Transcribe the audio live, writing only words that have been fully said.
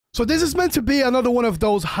So this is meant to be another one of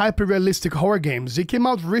those hyper-realistic horror games. It came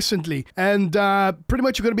out recently, and pretty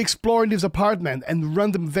much you're going to be exploring this apartment, and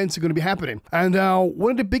random events are going to be happening. And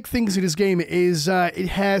one of the big things in this game is it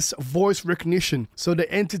has voice recognition. So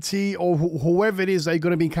the entity or whoever it is that you're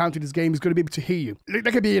going to be encountering in this game is going to be able to hear you.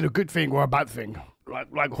 That could be a good thing or a bad thing.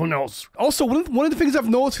 Like who knows? Also, one of the things I've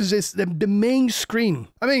noticed is the main screen.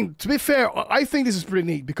 I mean, to be fair, I think this is pretty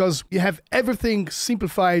neat because you have everything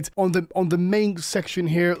simplified on the main section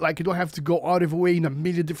here. Like you don't have to go out of the way in a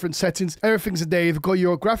million different settings. Everything's in there. You've got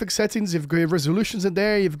your graphic settings, you've got your resolutions in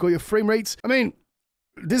there, you've got your frame rates. I mean,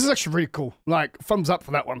 this is actually really cool. Like, thumbs up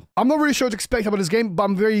for that one. I'm not really sure what to expect about this game, but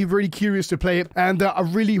I'm very, very curious to play it. And I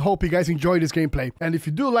really hope you guys enjoy this gameplay. And if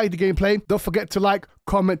you do like the gameplay, don't forget to like,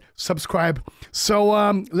 comment, subscribe. So,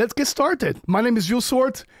 let's get started. My name is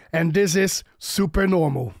VILSORT, and this is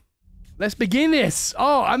Supernormal. Let's begin this.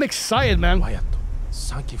 Oh, I'm excited, man. Wyatt,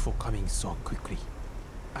 thank you for coming so quickly.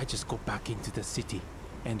 I just got back into the city,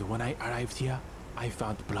 and when I arrived here, I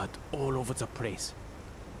found blood all over the place.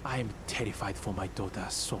 I am terrified for my daughter,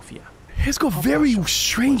 Sophia. He's got a very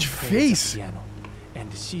strange face. Piano,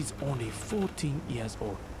 and she's only 14 years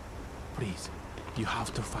old. Please, you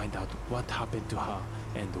have to find out what happened to her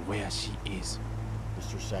and where she is.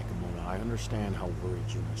 Mr. Sakamoto, I understand how worried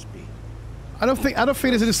you must be. I don't think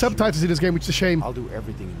there's any subtitles in this game, which is a shame. I'll do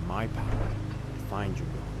everything in my power to find your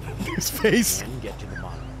daughter. His face. And get to the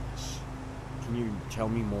bottom of this. Can you tell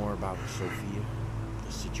me more about Sophia?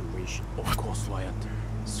 The situation? Of course, Wyatt.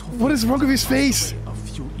 Sophia What is wrong with his face? A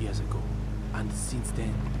few years ago, and since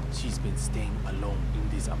then, she's been staying alone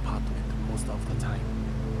in this apartment most of the time.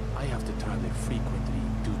 I have to travel frequently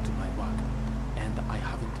due to my work, and I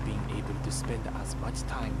haven't been able to spend as much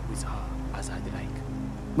time with her as I'd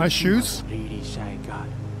like. Nice shoes. She's a really shy girl,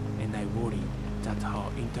 and I worry that her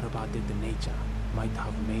introverted nature might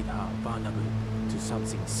have made her vulnerable to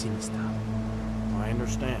something sinister. I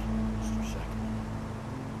understand, Mr. Sakamoto.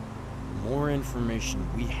 The more information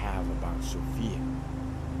we have about Sophia,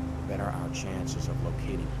 the better our chances of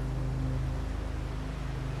locating her.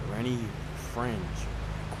 Are there any friends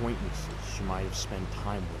or acquaintances she might have spent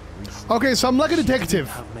time with recently? Okay, so I'm like a detective.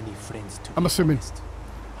 She didn't have many friends to I'm be assuming. honest.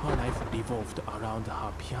 Her life revolved around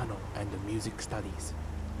her piano and music studies.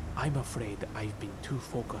 I'm afraid I've been too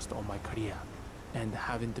focused on my career and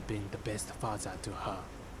haven't been the best father to her.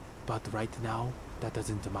 But right now, that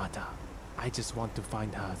doesn't matter. I just want to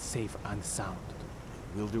find her safe and sound.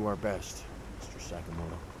 We'll do our best, Mr.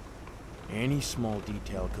 Sakamoto. Any small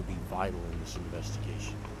detail could be vital in this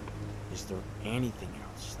investigation. Is there anything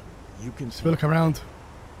else that you can Look around.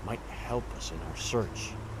 might help us in our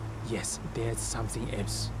search? Yes, there's something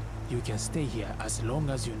else. You can stay here as long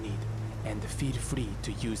as you need, and feel free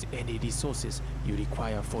to use any resources you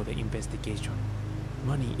require for the investigation.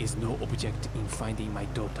 Money is no object in finding my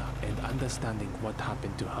daughter and understanding what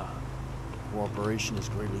happened to her. Cooperation is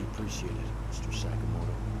greatly appreciated, Mr.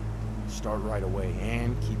 Sakamoto. Start right away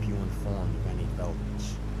and keep you informed of any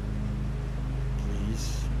developments.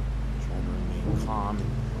 Please, try to remain calm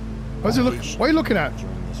and What are you looking at?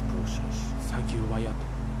 during this process. Thank you, Wyatt.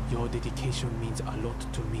 Your dedication means a lot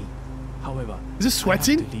to me. However, Is this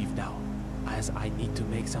sweating? I have to leave now, as I need to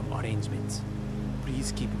make some arrangements.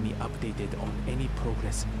 Please keep me updated on any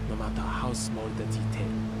progress, no matter how small the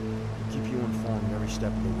detail. We'll keep you informed every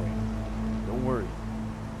step of the way. Don't worry.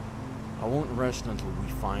 I won't rest until we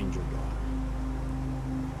find your daughter.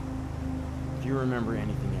 If you remember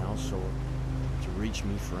anything else or to reach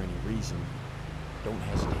me for any reason, don't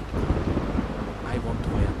hesitate to contact me. I won't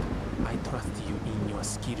Wyatt. I trust you in your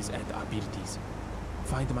skills and abilities.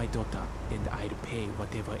 Find my daughter, and I'll pay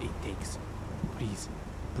whatever it takes. Please,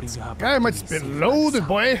 bring her back Guy to must me be safe and loaded, sound.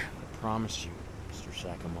 boy. I promise you, Mr.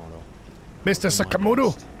 Sakamoto. Mr. I'll do my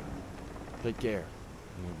Sakamoto. best. Take care,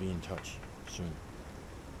 and we'll be in touch soon.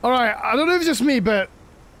 Alright, I don't know if it's just me, but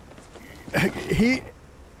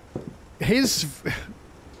his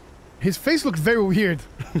face looked very weird.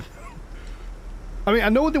 I mean, I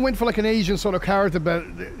know they went for like an Asian sort of character, but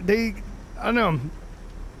I don't know.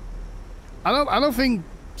 I don't think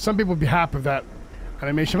some people would be happy with that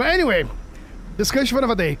animation. But anyway, discussion for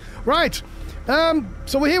another day. Right.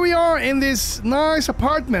 So here we are in this nice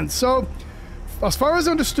apartment. So, as far as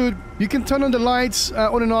I understood, you can turn on the lights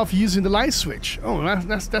on and off using the light switch. Oh,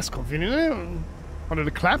 that's convenient. Under the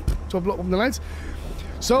clap to block the lights.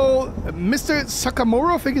 So, Mr.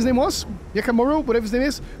 Sakamoto, I think his name was. Yakamuro, whatever his name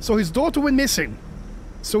is. So his daughter went missing.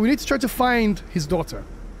 So we need to try to find his daughter.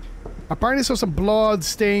 Apparently saw some blood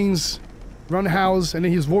stains around the house, and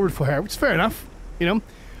then he was worried for her, which is fair enough, you know.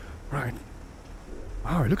 Right.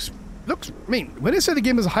 Wow, it looks. I mean, when they say the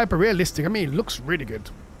game is hyper realistic, I mean it looks really good.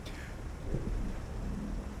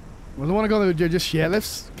 I don't want to go there just yet.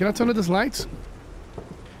 Can I turn on this lights?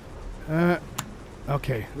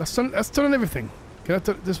 Okay. Let's turn on everything. Can I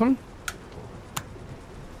turn this one?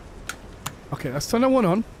 Okay, let's turn that one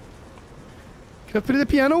on. Can I play the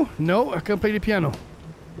piano? No, I can't play the piano.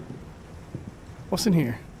 What's in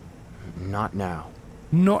here? Not now.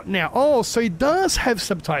 Not now. Oh, so it does have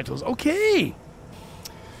subtitles. Okay.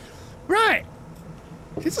 Right.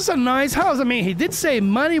 This is a nice house. I mean, he did say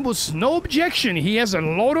money was no objection. He has a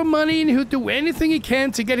lot of money and he'll do anything he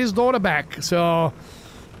can to get his daughter back. So,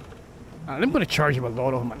 I'm going to charge him a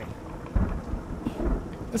lot of money.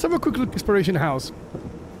 Let's have a quick look at Exploration House.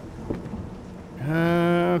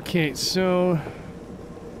 Okay, so...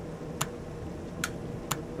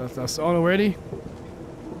 That's all already.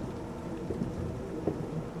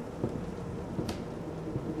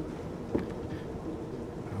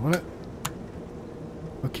 I want it.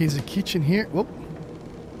 Okay, there's a kitchen here. Whoop.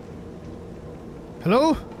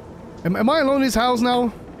 Hello? Am I alone in this house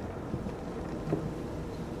now?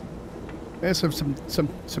 There's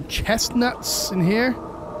some chestnuts in here.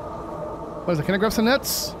 What is it? Can I grab some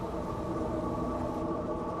nuts?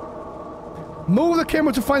 Move the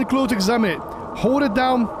camera to find clue to examine it. Hold it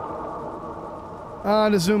down.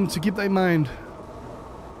 The zoom to keep that in mind.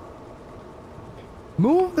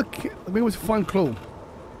 Move the camera to find clue.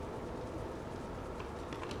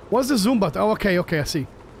 What's the zoom button? Oh, okay, I see.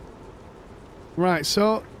 Right,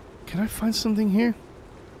 so can I find something here?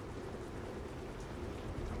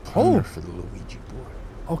 Oh, for the Luigi board.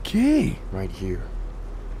 Okay. Right here.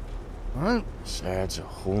 All right. This adds a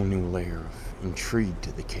whole new layer of intrigue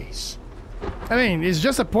to the case. I mean, it's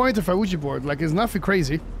just a pointer for a Ouija board. Like, it's nothing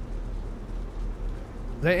crazy.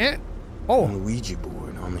 That it? Oh. A Luigi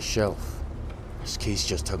board on the shelf. This case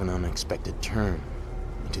just took an unexpected turn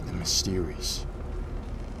into the mysterious.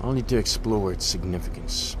 I'll need to explore its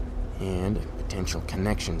significance and potential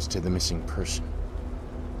connections to the missing person.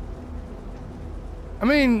 I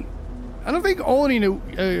mean, I don't think owning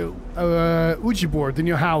a Ouija board in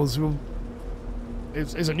your house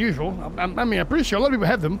is unusual. I mean, I'm pretty sure a lot of people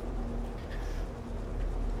have them.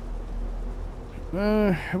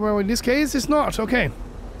 Well, in this case, it's not. Okay.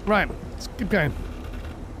 Right. Let's keep going.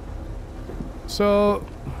 So,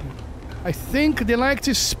 I think they like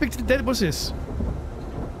to speak to the dead. What's this?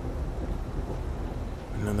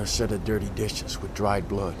 Another set of dirty dishes with dried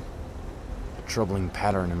blood. A troubling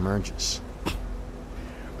pattern emerges.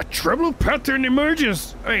 A troubling pattern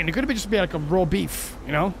emerges? I mean, it could just be like a raw beef,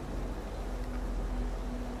 you know?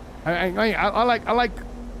 I like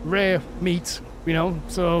rare meat, you know,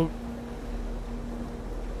 so...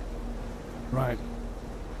 Right.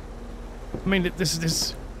 I mean,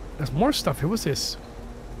 there's more stuff here. What's this?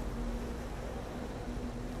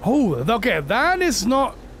 Oh, okay, that is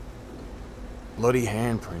not... Bloody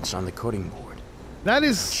handprints on the cutting board. That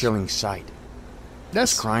is... A chilling sight.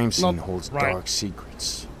 That's... This crime scene not holds right. dark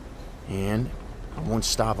secrets. And I won't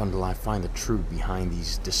stop until I find the truth behind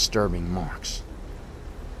these disturbing marks.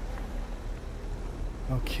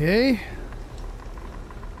 Okay.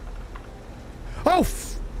 Oh!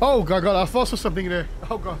 Oh, God, I thought I saw something in there.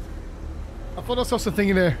 Oh, God. I thought I saw something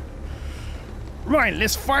in there. Right,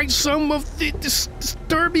 let's find some of the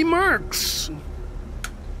disturbing marks.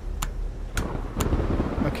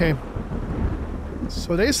 Okay.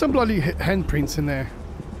 So there's some bloody handprints in there.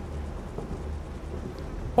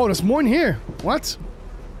 Oh, there's more in here. What?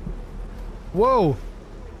 Whoa.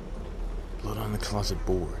 Blood on the closet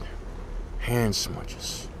board. Hand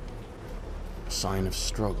smudges. A sign of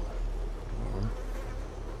struggle. Or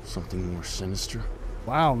something more sinister.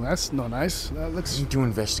 Wow, that's not nice. That looks... I need to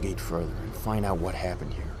investigate further and find out what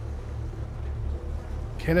happened here.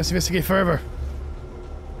 Okay, let's investigate further.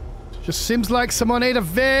 Just seems like someone ate a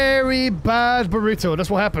very bad burrito. That's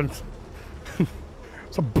what happened.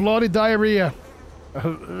 It's a bloody diarrhea.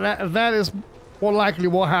 That is more likely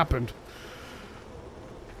what happened.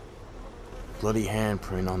 Bloody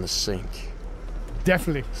handprint on the sink.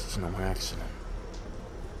 Definitely. This is no accident.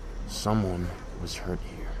 Someone was hurt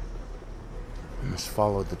here. I must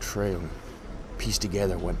follow the trail and piece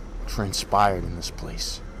together what transpired in this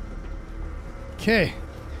place. Okay.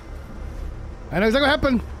 I know exactly what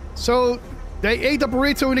happened. So, they ate the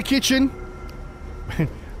burrito in the kitchen.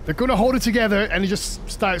 They're gonna hold it together and it just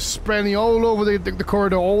starts spreading all over the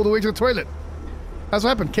corridor, all the way to the toilet. That's what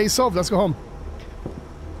happened. Case solved. Let's go home.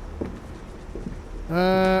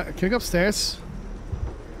 Can we go upstairs?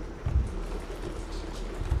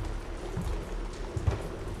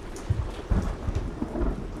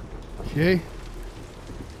 Okay.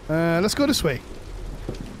 Let's go this way.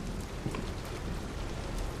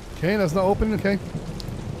 Okay, that's not opening. Okay.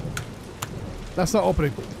 That's not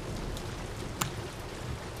opening.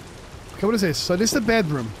 Okay, what is this? So this is the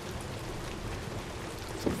bedroom.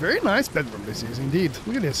 It's a very nice bedroom, this is indeed.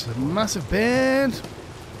 Look at this, a massive bed.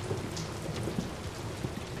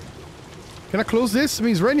 Can I close this? It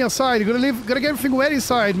means it's raining outside. You're gotta get everything wet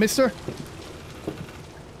inside, mister.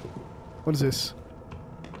 What is this?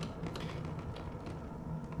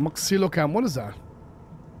 Moxilocam, what is that?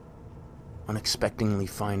 Unexpectedly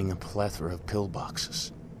finding a plethora of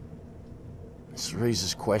pillboxes. This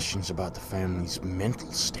raises questions about the family's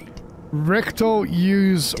mental state. Rectal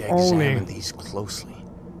use To only. examine these closely,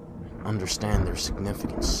 understand their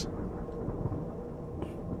significance.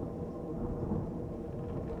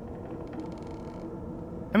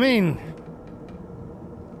 I mean,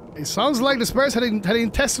 it sounds like the Spurs had an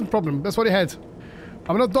intestine problem. That's what he had.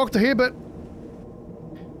 I'm not a doctor here, but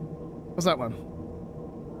what's that one?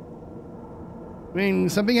 I mean,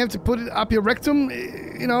 something you have to put it up your rectum.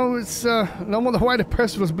 You know, it's no wonder why the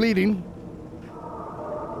person was bleeding.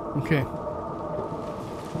 Okay.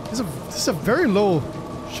 This is a very low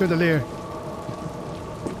chandelier.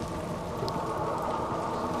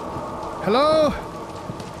 Hello?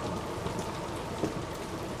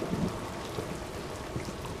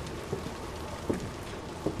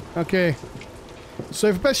 Okay. So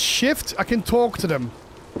if I press shift, I can talk to them.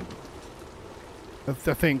 I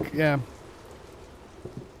think, yeah. Is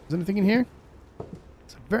there anything in here?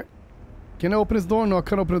 It's a very... Can I open this door? No, I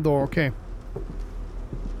can't open the door. Okay.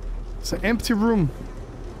 It's an empty room.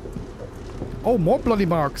 Oh, more bloody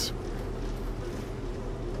marks.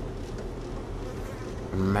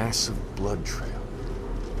 A massive blood trail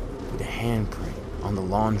with a handprint on the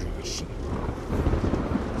laundry machine,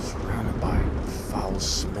 surrounded by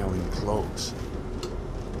foul-smelling clothes.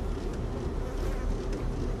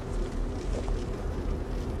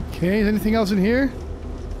 Okay, is anything else in here?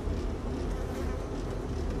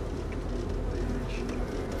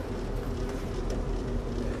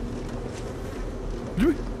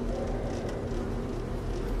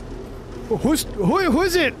 Who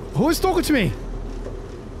is it? Who is talking to me?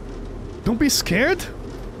 Don't be scared.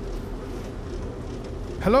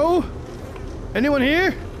 Hello? Anyone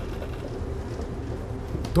here?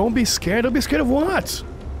 Don't be scared. Don't be scared of what?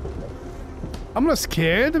 I'm not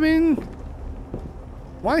scared. I mean,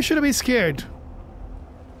 why should I be scared?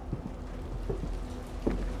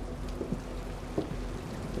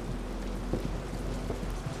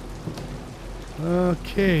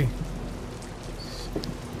 Okay.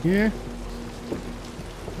 Here.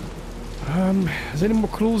 Is there any more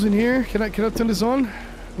clues in here? Can I turn this on?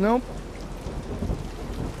 No.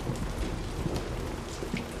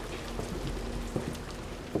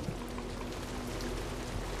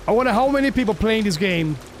 I wonder how many people playing this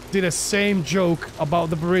game did the same joke about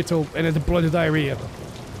the burrito and then the bloody diarrhea.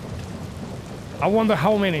 I wonder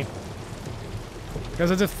how many.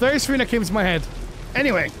 Because it's the first thing that came to my head.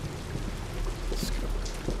 Anyway.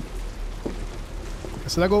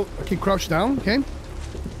 So I can crouch down, okay?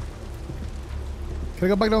 Can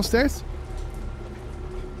I go back downstairs?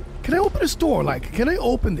 Can I open this door? Like, can I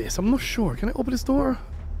open this? I'm not sure. Can I open this door?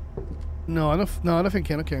 No, I don't think I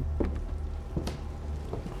can. Okay.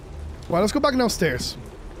 Well, let's go back downstairs.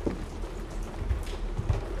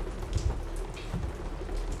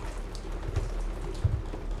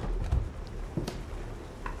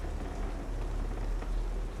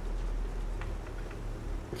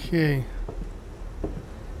 Okay.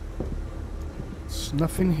 There's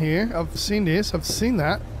nothing here. I've seen this. I've seen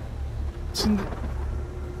that. I've seen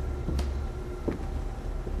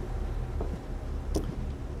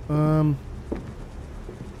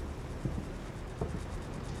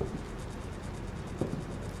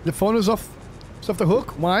the phone is off. It's off the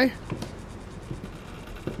hook. Why?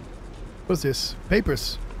 What's this?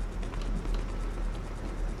 Papers.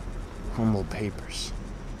 Crumbled papers.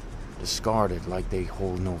 Discarded like they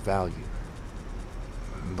hold no value.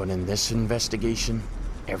 But in this investigation,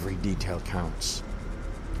 every detail counts.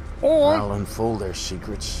 Or I'll unfold their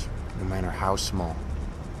secrets, no matter how small.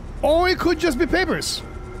 Or it could just be papers.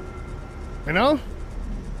 You know?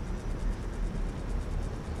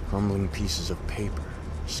 Crumbling pieces of paper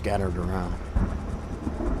scattered around.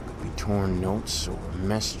 Could be torn notes or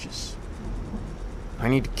messages. I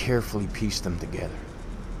need to carefully piece them together.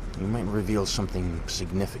 You might reveal something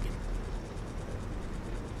significant.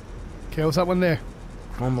 Okay, what's that one there?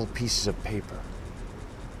 Crumbled pieces of paper.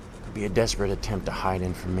 Could be a desperate attempt to hide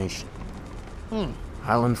information.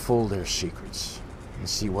 I'll unfold their secrets and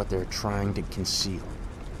see what they're trying to conceal.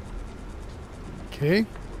 Okay.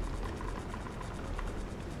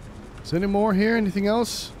 Is there any more here? Anything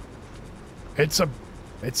else? It's a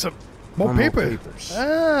more Crumbled paper. papers.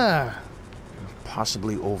 Ah.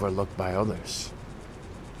 Possibly overlooked by others.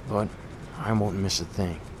 But I won't miss a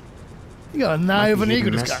thing. You got an eye of an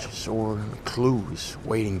eagle, this guy. Messages or clues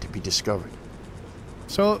waiting to be discovered.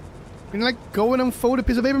 So, you know, like, go and unfold a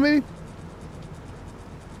piece of paper, maybe?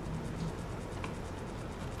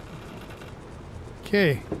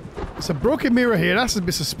 Okay. It's a broken mirror here. That's a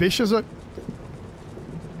bit suspicious.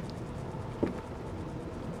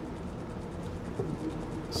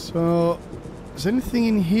 So, is there anything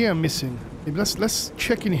in here I'm missing? Maybe let's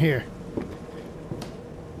check in here.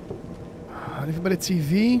 Anything by the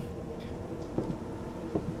TV?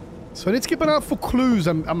 So I need to keep an eye out for clues,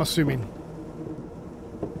 I'm assuming.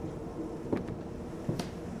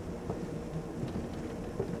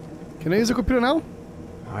 Can I use the computer now?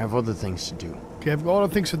 I have other things to do. Okay, I've got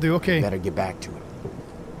other things to do, okay. Better get back to it.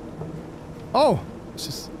 Oh! It's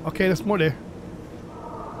just, okay, there's more there.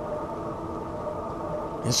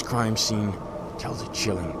 This crime scene tells a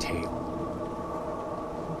chilling tale.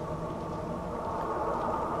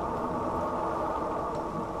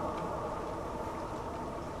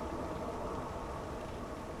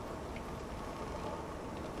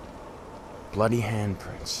 Bloody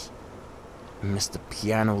handprints amidst the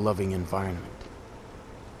piano-loving environment.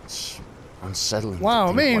 It's unsettling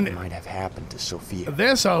wow, to think I mean, what might have happened to Sophia.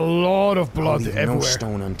 There's a lot of blood I'll leave everywhere. no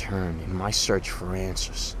stone unturned in my search for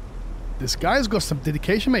answers. This guy's got some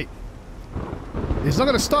dedication, mate. He's not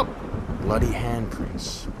gonna stop. Bloody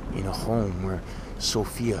handprints in a home where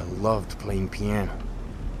Sophia loved playing piano.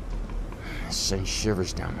 It sends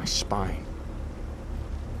shivers down my spine.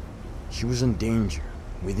 She was in danger.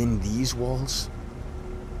 Within these walls,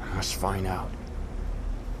 I must find out.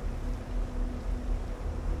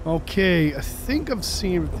 Okay, I think I've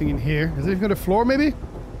seen everything in here. Is anything on the floor, maybe?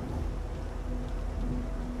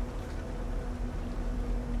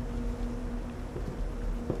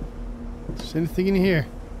 Is anything in here?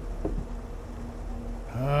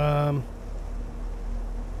 I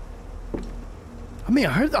mean,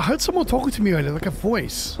 I heard someone talking to me earlier, like a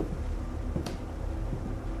voice.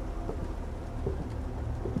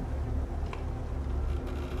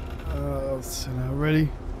 So now ready.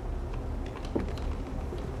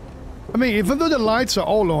 I mean, even though the lights are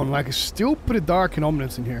all on, like, it's still pretty dark and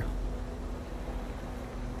ominous in here.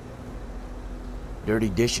 Dirty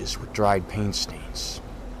dishes with dried paint stains.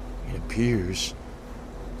 It appears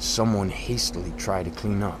someone hastily tried to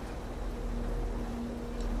clean up.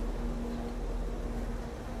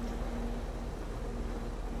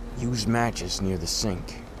 Used matches near the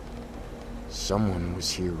sink. Someone was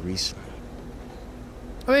here recently.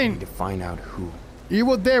 I I mean, need to find out who. you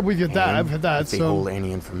were there with your dad, And dad, if they so... hold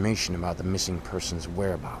any information about the missing person's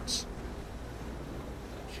whereabouts.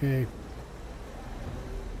 Okay.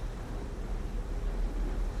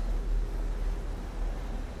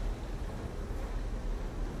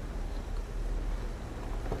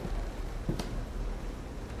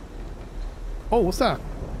 Oh, what's that?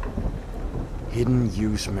 Hidden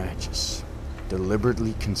use matches.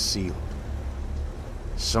 Deliberately concealed.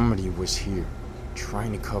 Somebody was here,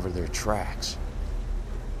 trying to cover their tracks.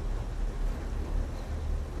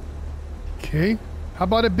 Okay. How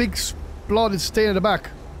about a big blooded stain at the back?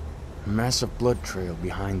 A massive blood trail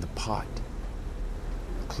behind the pot.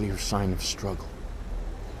 A clear sign of struggle.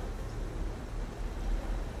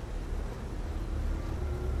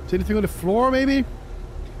 Is anything on the floor, maybe?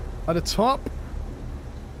 At the top?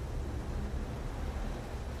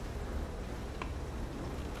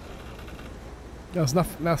 That's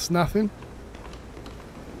nothing. That's nothing.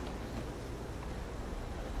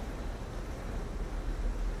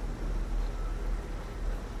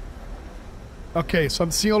 Okay, so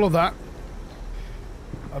I'm seeing all of that.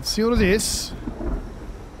 I've seen all of this.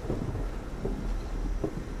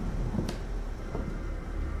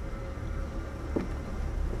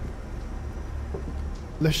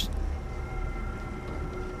 Let's...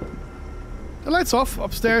 The light's off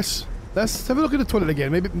upstairs. Let's have a look at the toilet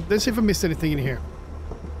again. Maybe let's see if I missed anything in here.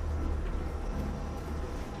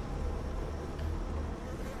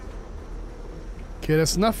 Okay,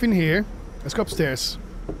 there's nothing here. Let's go upstairs.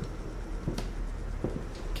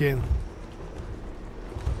 Okay.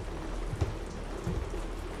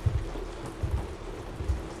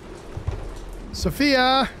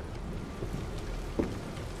 Sophia!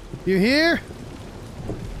 You here?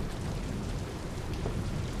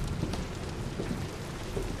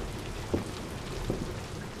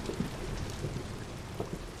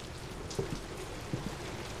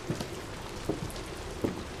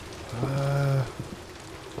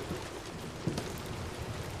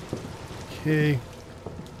 Okay.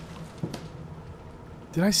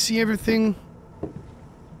 Did I see everything?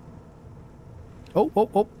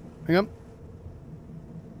 Oh. Hang on.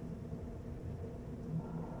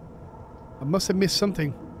 I must have missed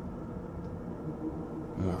something.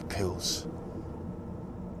 More kills.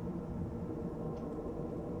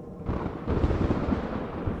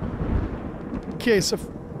 Okay, so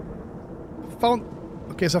found.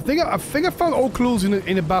 Okay, so I think I found all clues in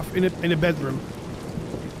the bath in the bedroom.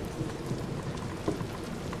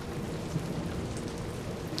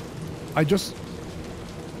 I just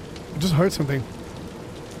heard something.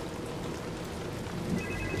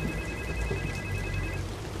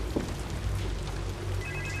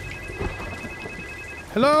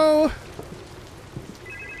 Hello?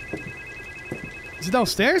 Is it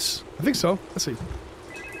downstairs? I think so. Let's see.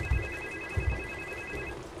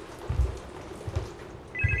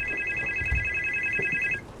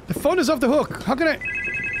 The phone is off the hook. How can I...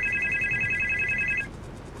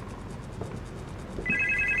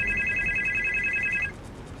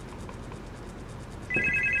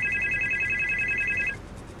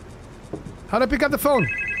 How do I pick up the phone?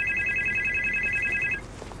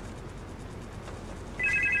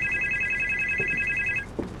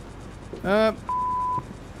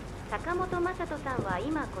 Sakamoto Masato-san は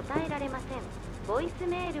今答えられません。ボイス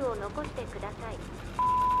メールを残してください。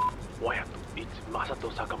Wyatt, it's Masato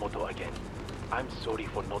Sakamoto again. I'm sorry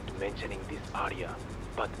for not mentioning this earlier,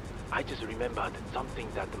 but I just remembered something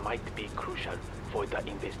that might be crucial for the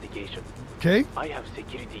investigation. Okay. I have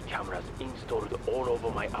security cameras installed all over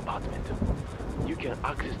my apartment. You can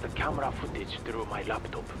access the camera footage through my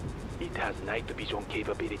laptop. It has night vision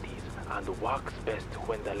capabilities and works best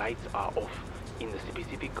when the lights are off in the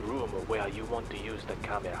specific room where you want to use the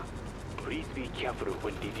camera. Please be careful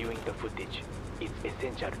when reviewing the footage. It's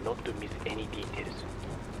essential not to miss any details.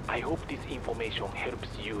 I hope this information helps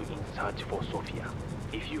you in search for Sophia.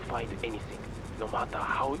 If you find anything, no matter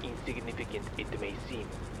how insignificant it may seem,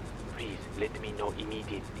 please let me know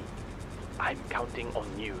immediately. I'm counting on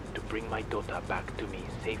you to bring my daughter back to me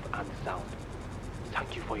safe and sound.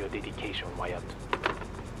 Thank you for your dedication, Wyatt.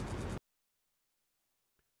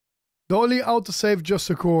 The only autosave just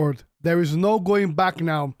occurred. There is no going back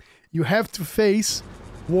now. You have to face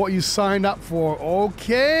what you signed up for.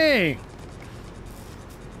 Okay.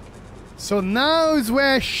 So now is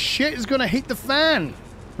where shit is gonna hit the fan.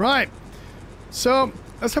 Right. So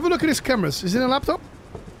let's have a look at his cameras. Is it a laptop?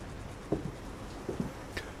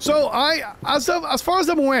 So as far as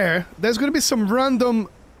I'm aware, there's gonna be some random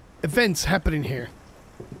events happening here.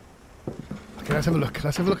 Okay, let's have a look.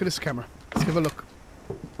 Let's have a look at this camera. Let's have a look.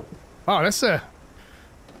 Oh, that's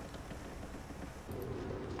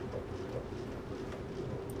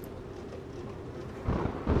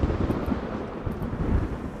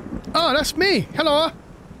Oh, that's me. Hello.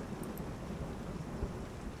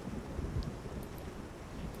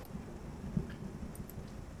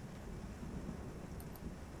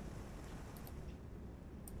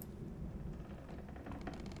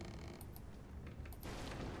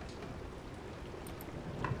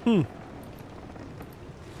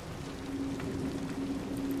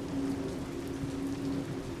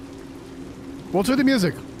 What's with the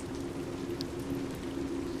music?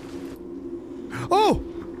 Oh!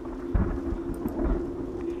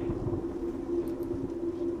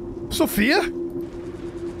 Sophia?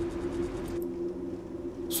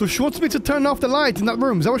 So she wants me to turn off the light in that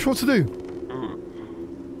room. Is that what she wants to do?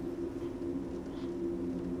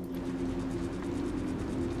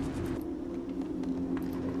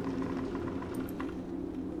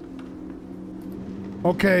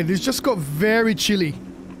 Okay, this just got very chilly.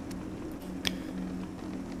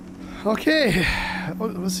 Okay.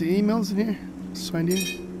 What's the emails in here? Signed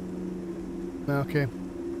in? Okay.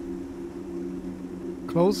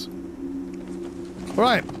 Close.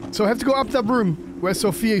 Alright, so I have to go up that room where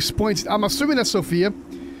Sophia is pointed. I'm assuming that's Sophia.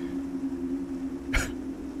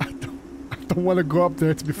 I don't want to go up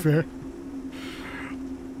there, to be fair.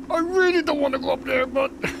 I really don't want to go up there,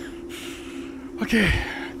 but... Okay.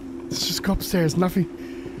 Let's just go upstairs. Nothing.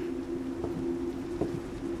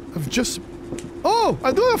 I've just... Oh!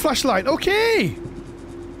 I do have a flashlight. Okay!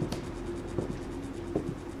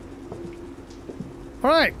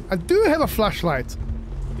 Alright, I do have a flashlight.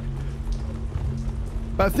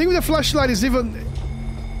 But I think the flashlight is even...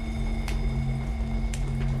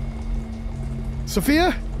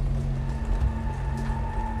 Sophia?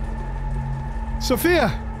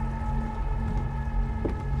 Sophia?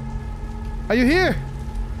 Are you here?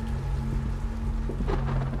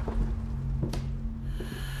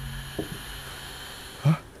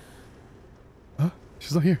 Huh? Huh?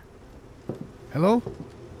 She's not here. Hello?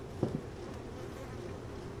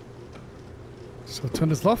 So turn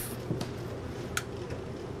this off.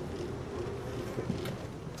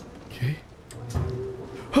 Okay.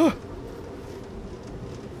 Huh!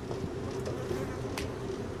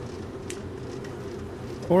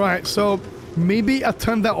 Alright, so Maybe I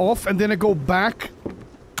turn that off and then I go back.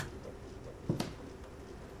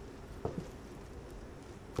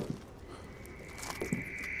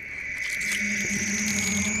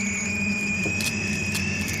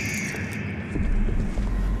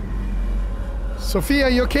 Sophia,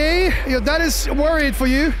 you okay? Your dad is worried for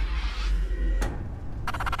you.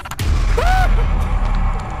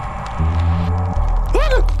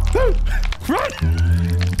 Run!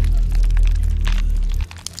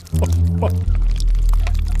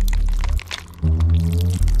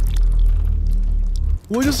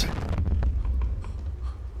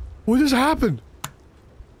 What just happened?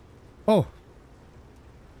 Oh.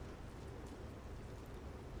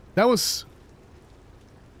 That was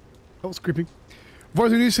creepy.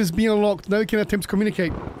 Voice news is being unlocked. Now you can attempt to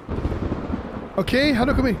communicate. Okay, how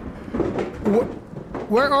do I come in?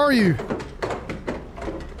 Where are you?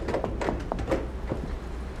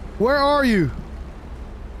 Where are you?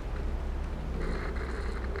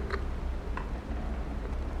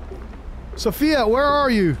 Sophia, where are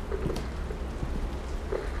you?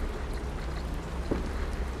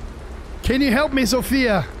 Can you help me,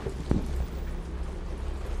 Sophia?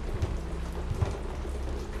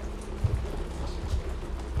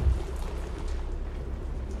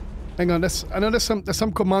 Hang on, I know there's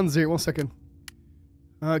some commands here. 1 second.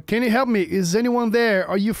 Can you help me? Is anyone there?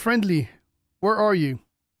 Are you friendly? Where are you?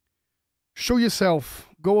 Show yourself.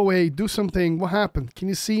 Go away. Do something. What happened? Can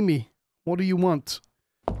you see me? What do you want?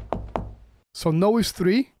 So no is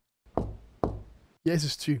 3. Yes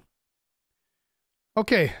is 2.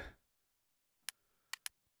 Okay.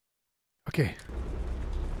 Okay.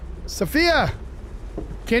 Sophia!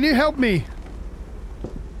 Can you help me?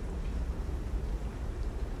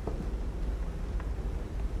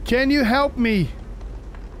 Can you help me?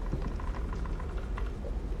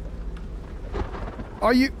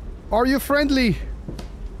 Are you friendly?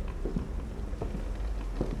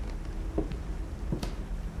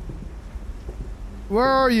 Where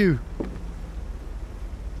are you?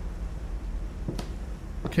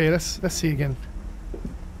 Okay, let's see again.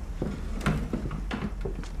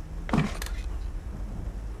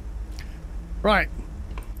 Right.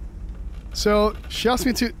 So she asked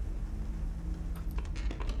me to.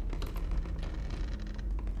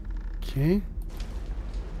 Okay.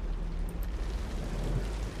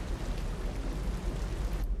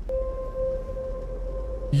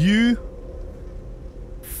 You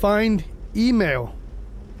find email.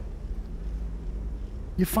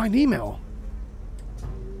 You find email.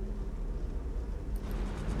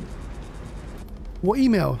 What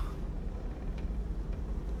email?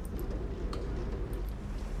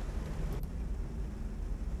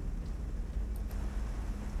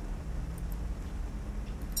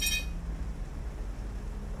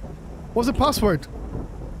 What's the password?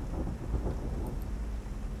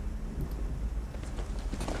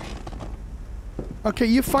 Okay,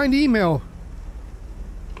 you find email.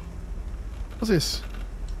 What's this?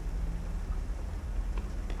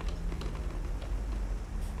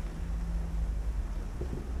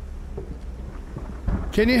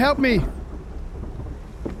 Can you help me?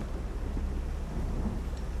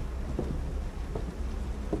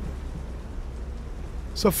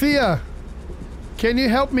 Sophia, can you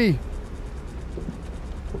help me?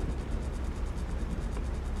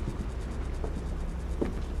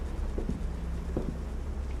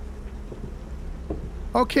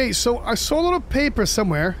 Okay, so I saw a little paper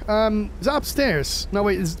somewhere. It's upstairs. No,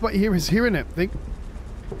 wait, is what here is here in it, I think.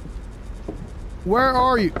 Where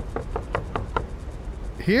are you?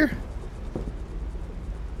 Here?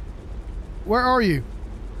 Where are you?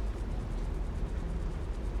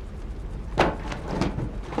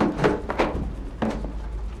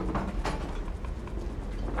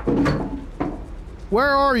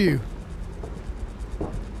 Where are you?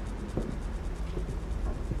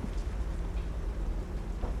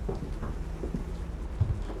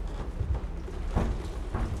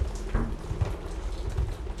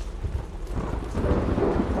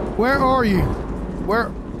 Where are you?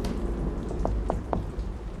 Where?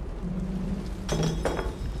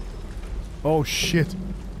 Oh shit.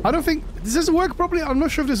 I don't think... Does this work properly? I'm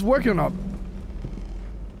not sure if this is working or not.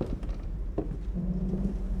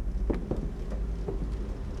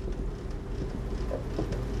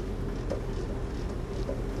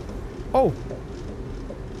 Oh.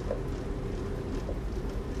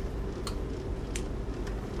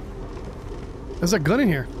 There's a gun in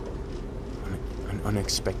here. An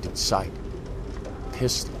unexpected sight.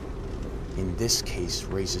 Pistol. In this case,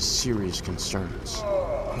 raises serious concerns.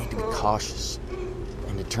 We need to be cautious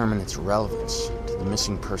and determine its relevance to the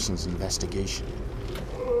missing person's investigation.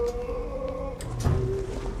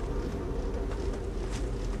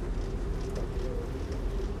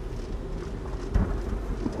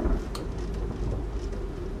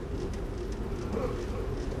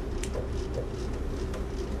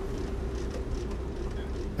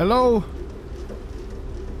 Hello?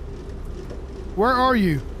 Where are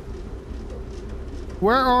you?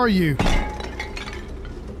 Where are you?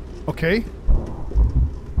 Okay.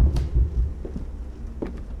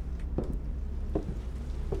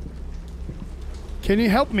 Can you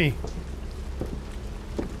help me?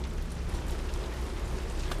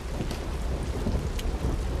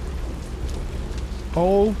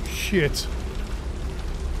 Oh, shit.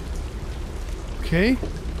 Okay.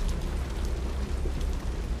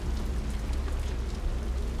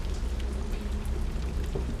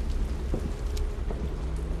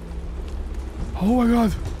 Oh my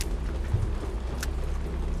god.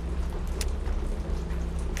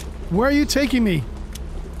 Where are you taking me?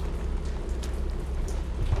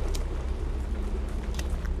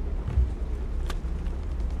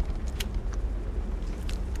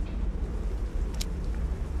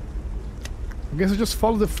 I guess I just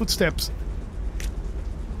follow the footsteps.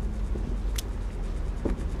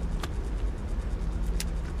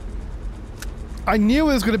 I knew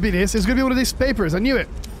it was gonna be this. It's gonna be one of these papers. I knew it.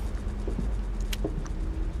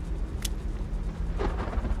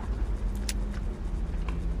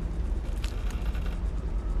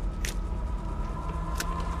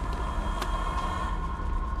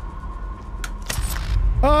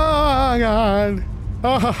 Oh god.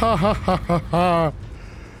 Ha ha ha ha ha ha.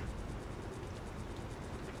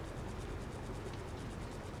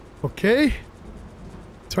 Okay.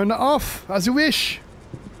 Turn it off as you wish.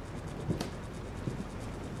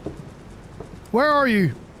 Where are you?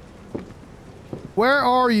 Where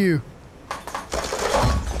are you?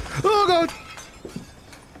 Oh god!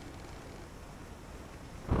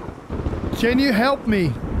 Can you help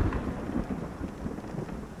me?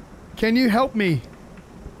 Can you help me?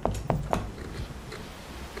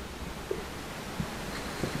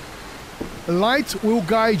 The light will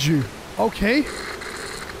guide you. Okay.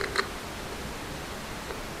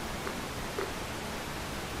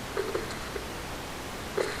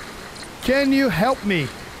 Can you help me?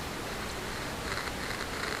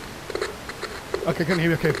 Okay, can you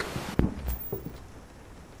hear me? Okay.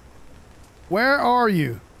 Where are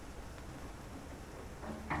you?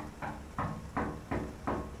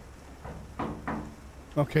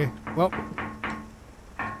 Okay, well.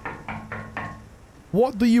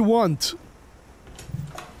 What do you want?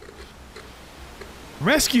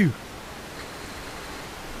 Rescue!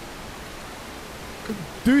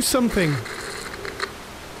 Do something.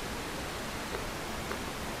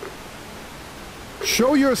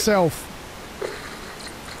 Show yourself.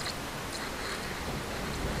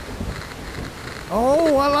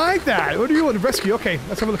 Oh, I like that. What do you want? Rescue. Okay,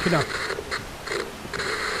 let's have a look now.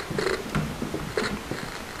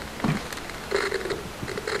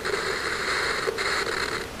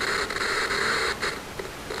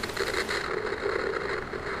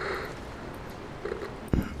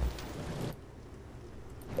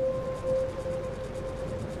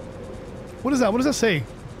 What is that? What does that say?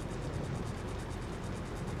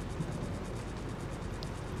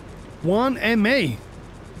 1 MA.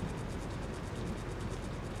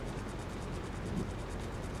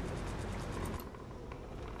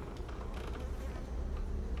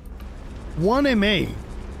 One MA.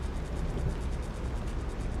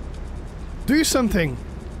 Do something.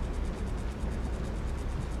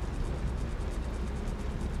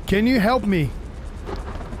 Can you help me?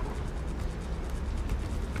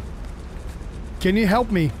 Can you help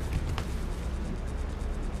me?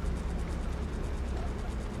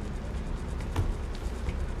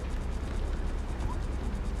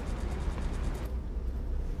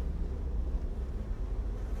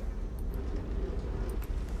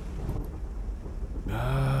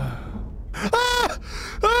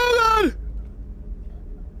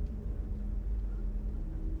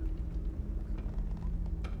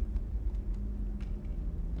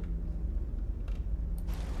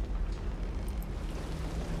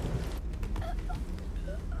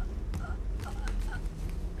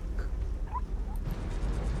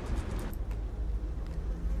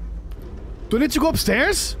 Do I need to go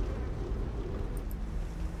upstairs?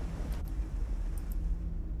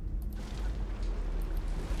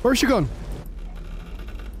 Where's she gone?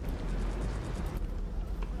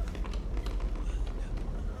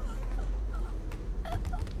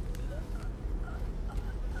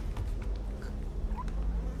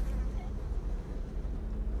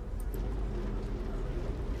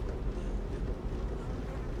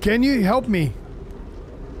 Can you help me?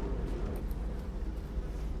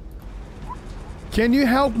 Can you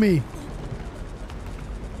help me?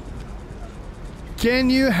 Can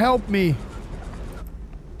you help me?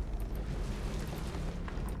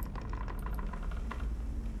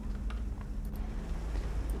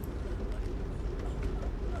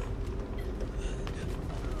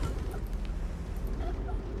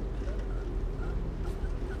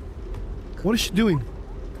 What is she doing?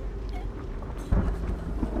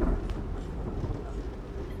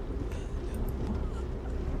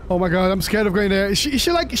 Oh my god, I'm scared of going there. Is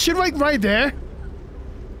she like, is she like right there?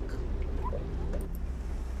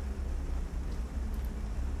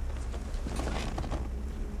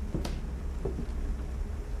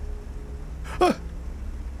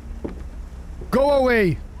 Go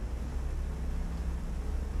away.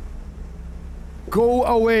 Go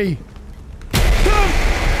away.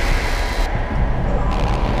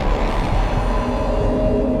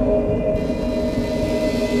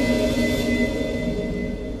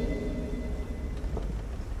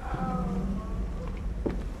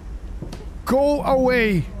 Go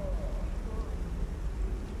away.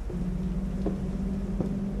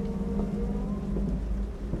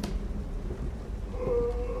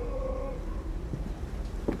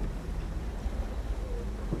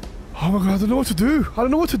 Oh my god, I don't know what to do. I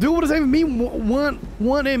don't know what to do. What does that even mean? One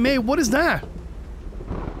MA. What is that?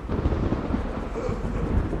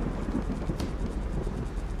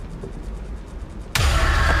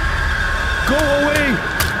 Go away.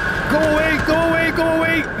 Go away. Go away. Go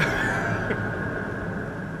away.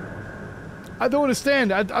 I don't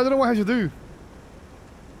understand. I don't know what I have to do.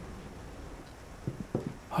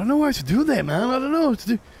 I don't know what to do there, man. I don't know what to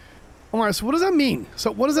do. Alright, so what does that mean?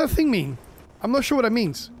 So what does that thing mean? I'm not sure what that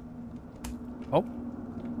means. Oh.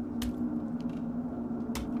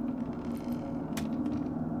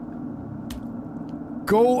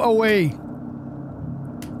 Go away.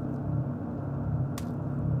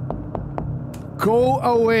 Go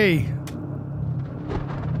away.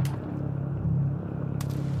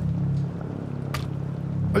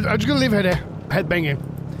 I'm just gonna leave her there. Headbanging.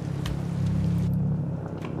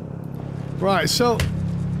 Right, so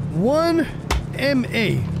 1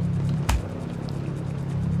 MA.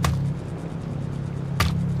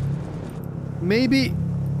 Maybe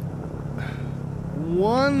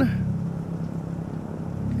 1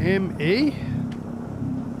 MA?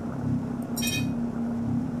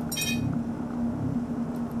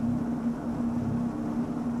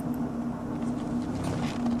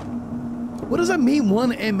 What does that mean, 1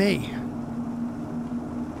 MA?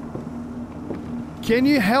 Can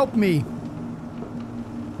you help me?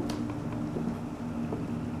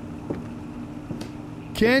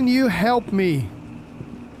 Can you help me?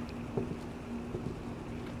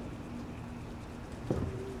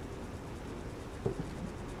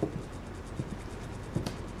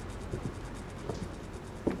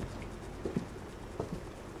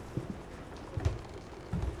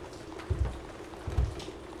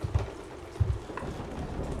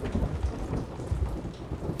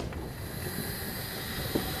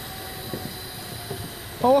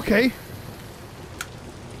 Oh, okay.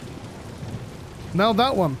 Now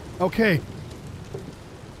that one. Okay.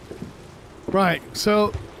 Right,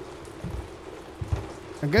 so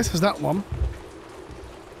I guess it's that one.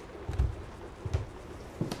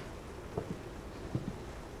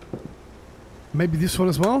 Maybe this one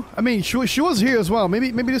as well? I mean, she was here as well.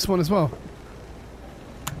 Maybe this one as well.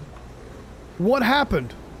 What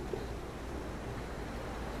happened?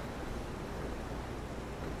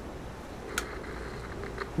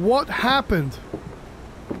 What happened?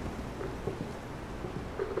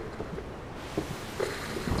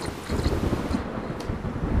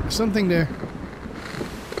 Something there.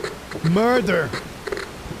 Murder.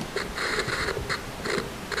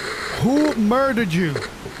 Who murdered you?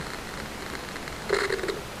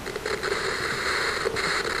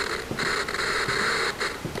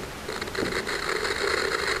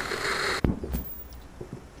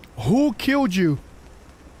 Who killed you?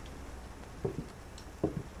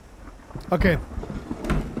 Okay.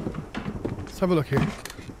 Let's have a look here.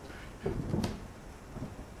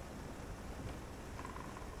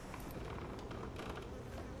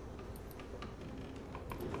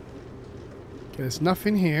 Okay, there's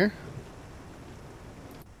nothing here.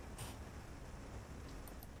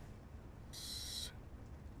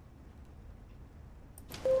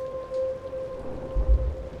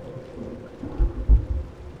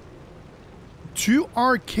 To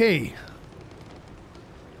RK.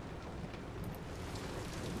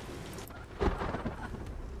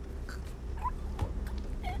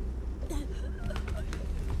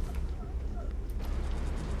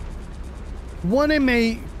 One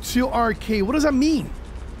MA to RK. What does that mean?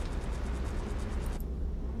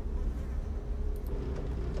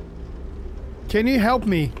 Can you help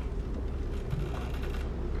me?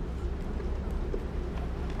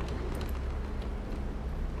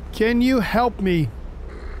 Can you help me?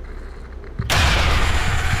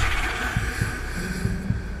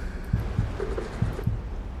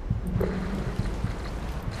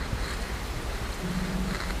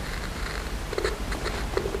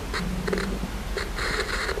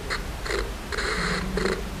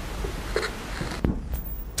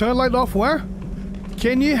 Turn light off where?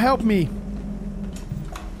 Can you help me?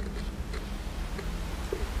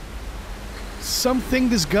 Something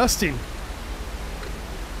disgusting.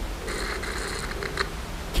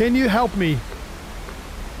 Can you help me?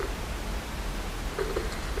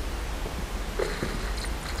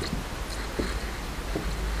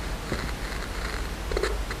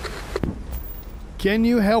 Can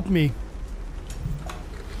you help me?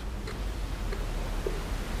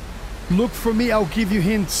 Look for me, I'll give you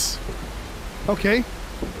hints. Okay.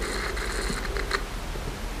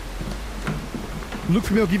 Look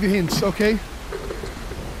for me, I'll give you hints, okay?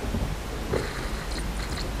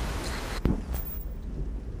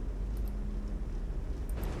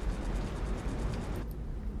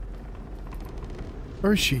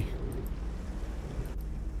 Where is she?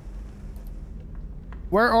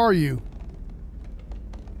 Where are you?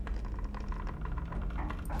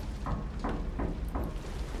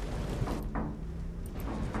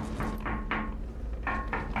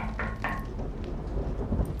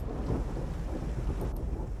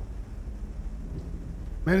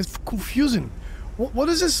 Man, it's confusing. What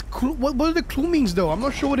is this? What do the clue means, though? I'm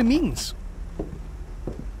not sure what it means.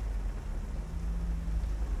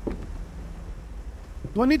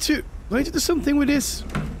 Do I need to do something with this?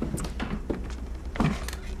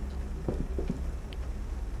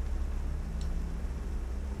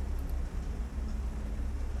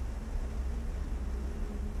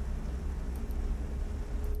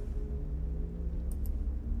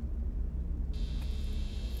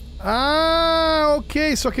 Ah,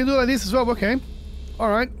 okay, so I can do it like this as well, okay.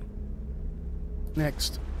 Alright.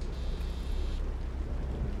 Next.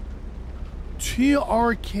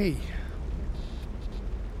 TRK.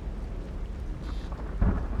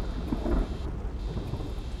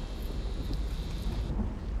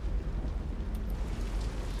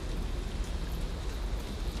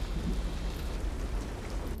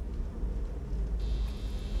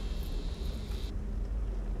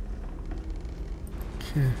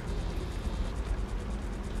 Okay.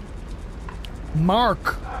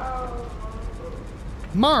 Mark.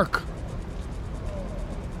 Mark.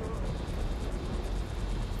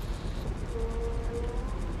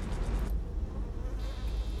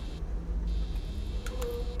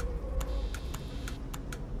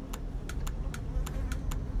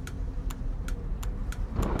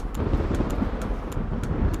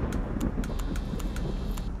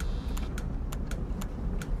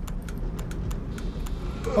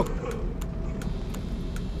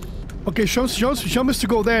 Okay, shows me to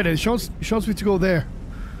go there then. Shows me to go there.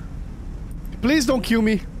 Please don't kill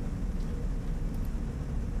me.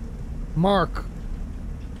 Mark.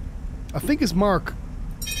 I think it's Mark.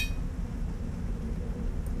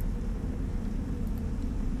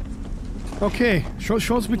 Okay,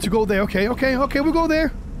 shows me to go there. Okay, we'll go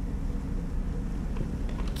there.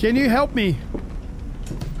 Can you help me?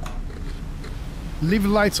 Leave the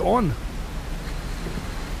lights on.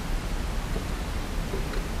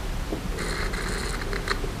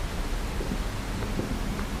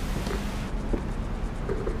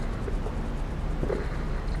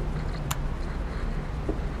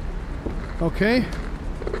 Okay.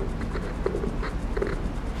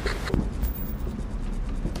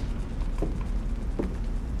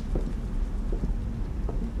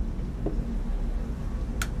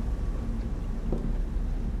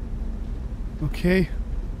 Okay.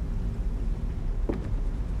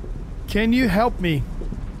 Can you help me?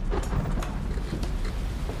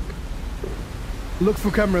 Look for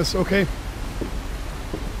cameras, okay.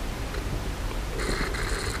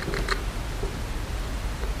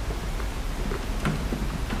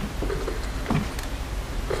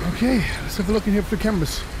 Okay, let's have a look in here for the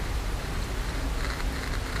cameras.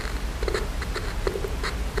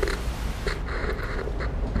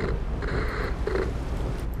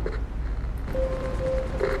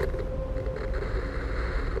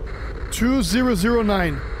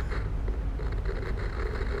 $2009.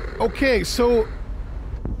 Okay, so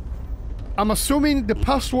I'm assuming the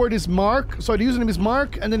password is Mark. So the username is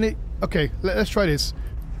Mark, and then it. Okay, let's try this.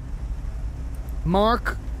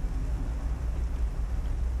 Mark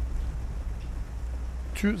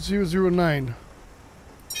 2009.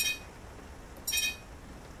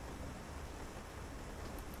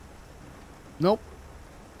 Nope.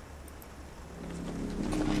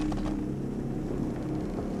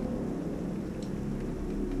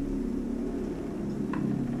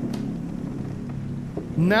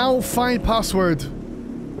 Now find password.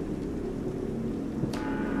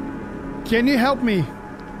 Can you help me?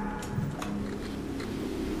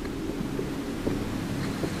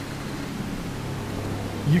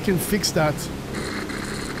 You can fix that.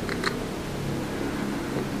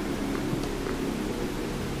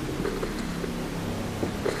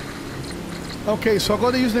 Okay, so I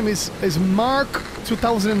got the username is Mark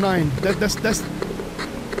 2009.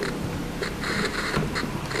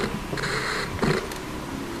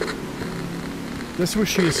 That's where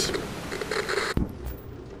she is.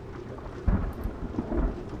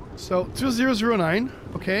 So 2009.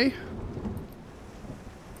 Okay.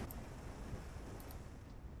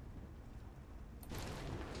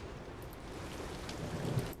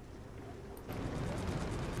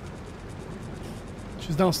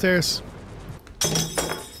 She's downstairs.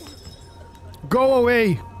 Go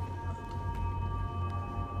away!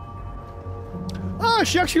 Ah,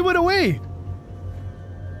 she actually went away!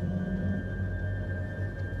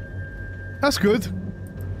 That's good.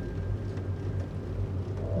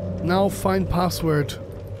 Now find password.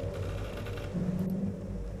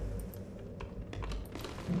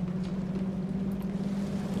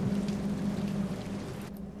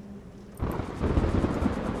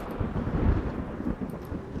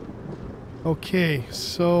 Okay,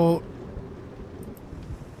 so...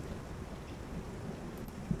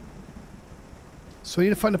 So I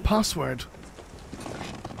need to find a password.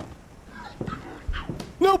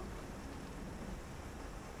 Nope!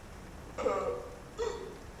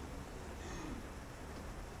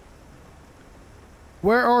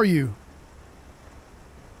 Where are you?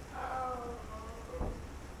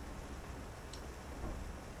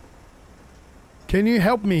 Can you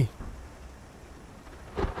help me?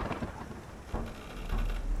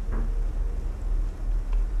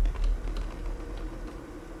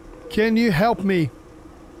 Can you help me?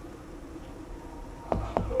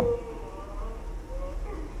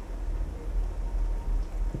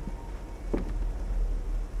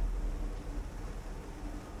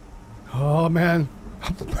 Oh man.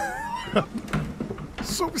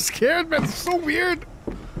 So scared, man. It's so weird.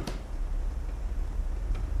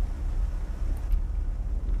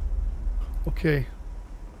 Okay.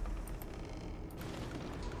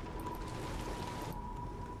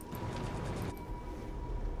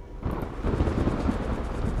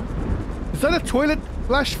 Is that a toilet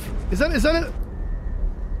flash? Is that it?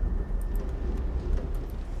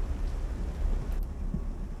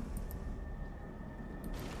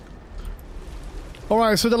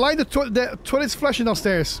 Alright, so the toilet's flashing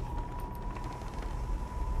downstairs.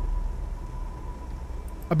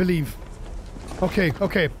 I believe. Okay,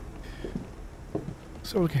 okay.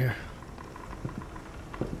 So look here.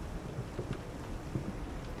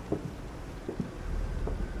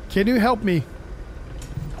 Can you help me?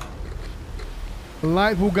 The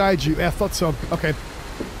light will guide you. Yeah, I thought so. Okay.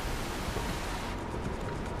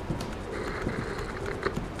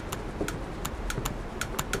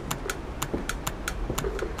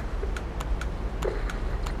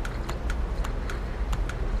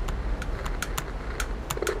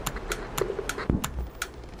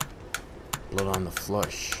 Blood on the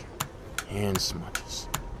flush. Hand smudges.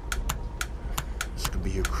 This could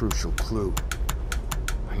be a crucial clue.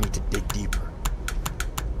 I need to dig deeper.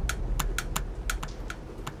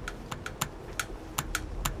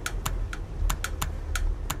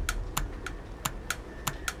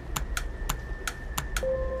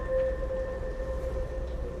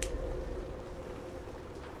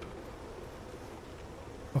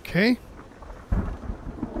 Okay.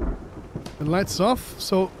 The light's off,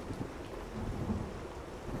 so...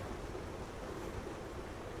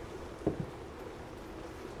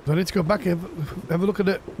 Do I need to go back and have a look at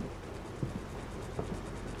it?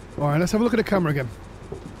 Alright, let's have a look at the camera again.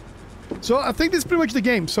 So, I think this is pretty much the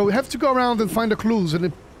game. So, we have to go around and find the clues,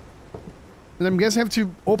 and I'm guessing I have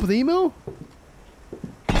to open the email?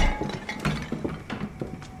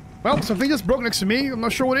 Well, something just broke next to me. I'm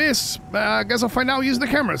not sure what it is. I guess I'll find out using the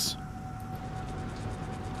cameras.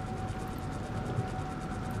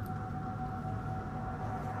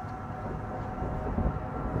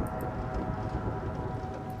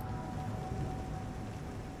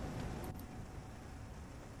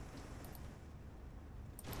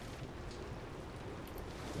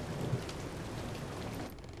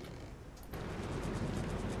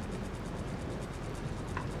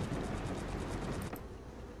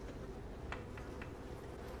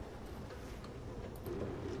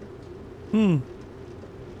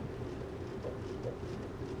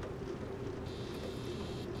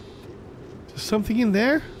 There's something in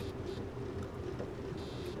there?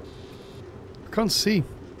 I can't see.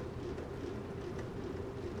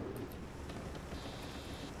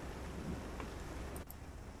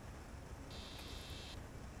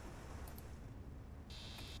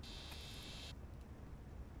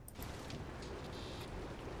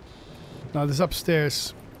 No, this is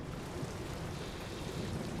upstairs.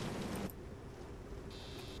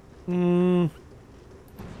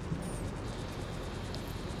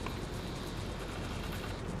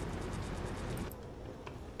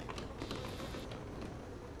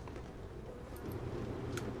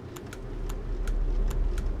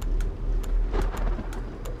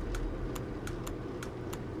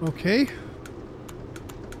 Okay.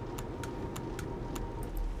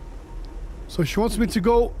 So she wants me to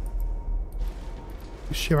go...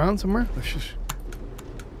 Is she around somewhere?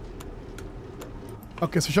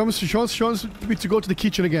 Okay, so she wants me to go to the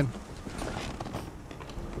kitchen again.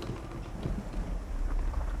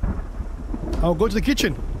 I'll go to the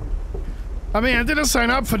kitchen. I mean, I didn't sign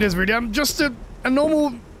up for this video. I'm just a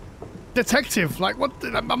normal detective. Like, what?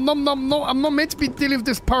 I'm not meant to be dealing with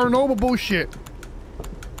this paranormal bullshit.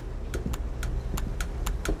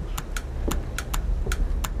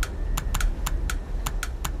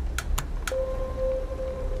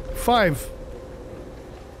 Five.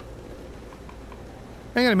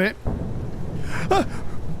 Hang on a minute. Ah,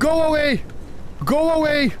 go away! Go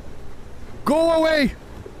away! Go away!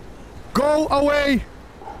 Go away!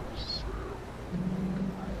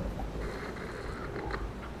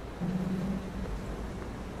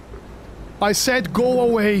 I said go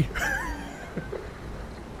away.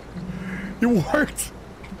 It worked.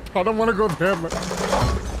 I don't want to go there, man.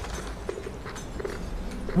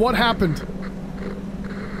 What happened?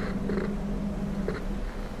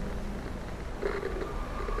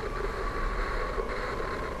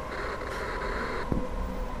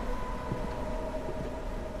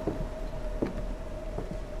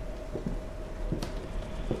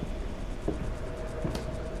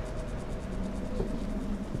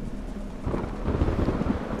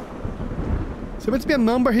 Is there meant to be a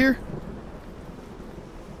number here?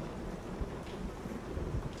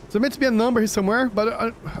 Is there meant to be a number here somewhere?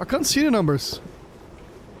 But I can't see the numbers.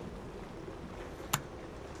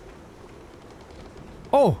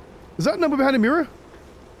 Oh! Is that a number behind the mirror?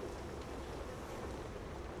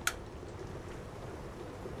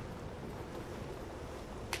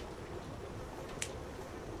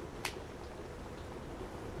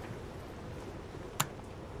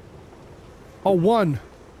 Oh, 1.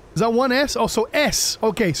 Is that 1S? Oh, so S.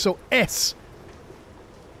 Okay, so S.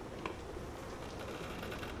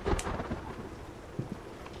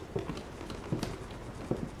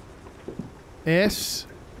 S.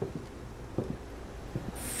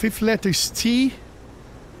 5th letter is T.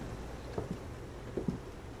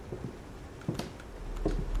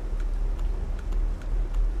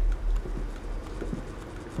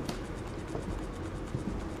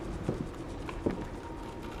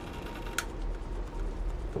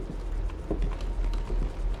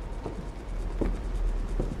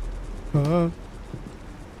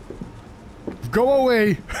 Go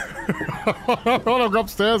away! Hold on, go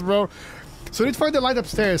upstairs, bro. So I need to find the light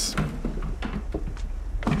upstairs.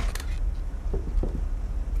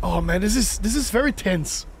 Oh man, this is very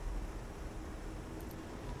tense.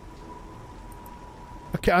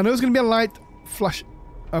 Okay, I know there's gonna be a light flash.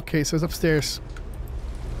 Okay, so it's upstairs.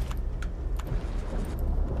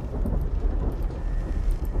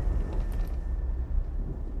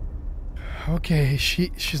 Okay,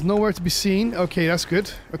 she's nowhere to be seen. Okay, that's good.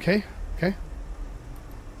 Okay, okay.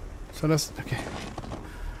 So that's okay.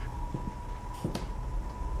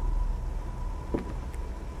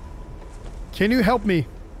 Can you help me?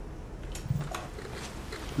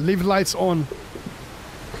 Leave lights on.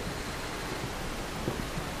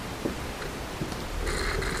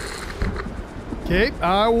 Okay,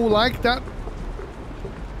 I will like that.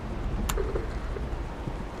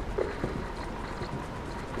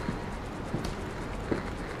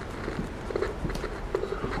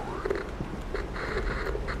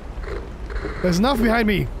 There's nothing behind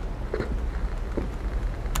me.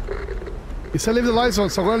 He said leave the lights on,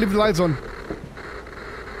 so I'm gonna leave the lights on.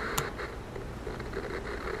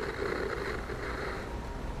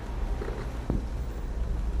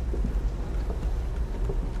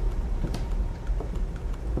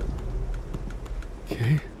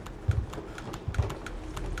 Okay.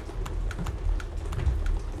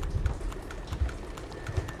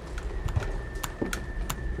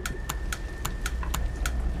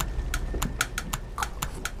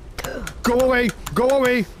 Go away! Go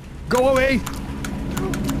away! Go away!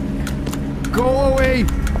 Go away!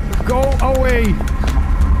 Go away!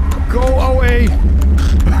 Go away!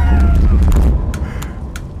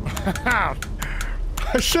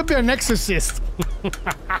 I should be an exorcist.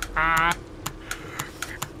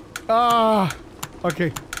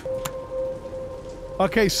 Okay.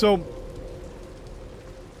 Okay, so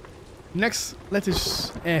next letter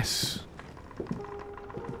is S.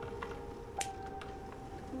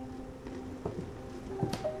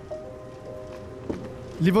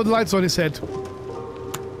 Leave all the lights on his head.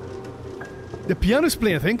 The piano's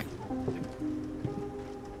playing, I think.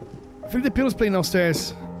 I think the piano's playing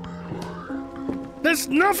downstairs. There's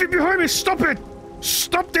nothing behind me! Stop it!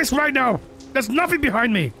 Stop this right now! There's nothing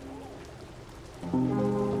behind me!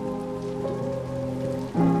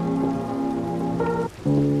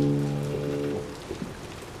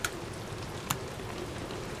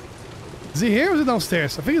 Is he here or is it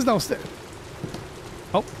downstairs? I think it's downstairs.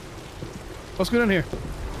 Oh. What's going on here?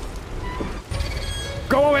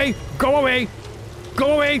 Go away! Go away!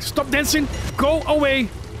 Go away! Stop dancing! Go away!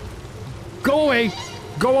 Go away!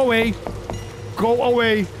 Go away! Go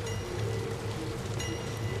away!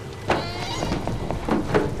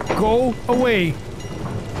 Go away!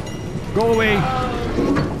 Go away!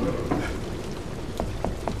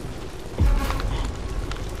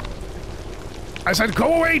 I said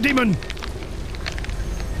go away, demon!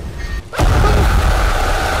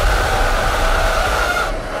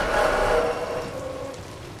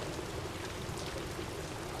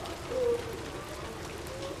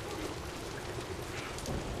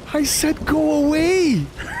 I said go away!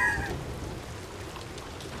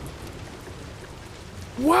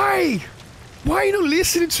 Why? Why are you not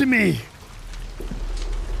listening to me?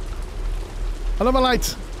 I love my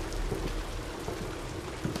lights.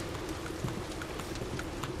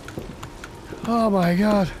 Oh my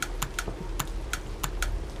god.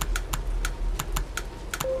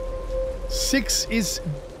 6 is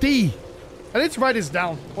D. I need to write this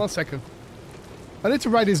down. 1 second. I need to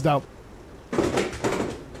write this down.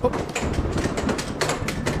 Oh.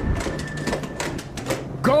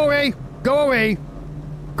 Go away! Go away!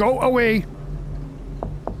 Go away!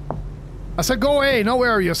 I said go away, no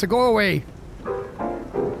where are you? I said go away.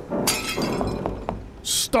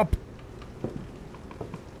 Stop.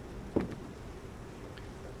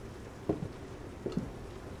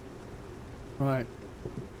 Right.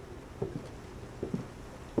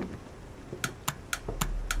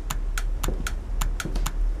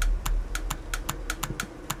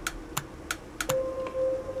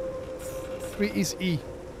 Three is E.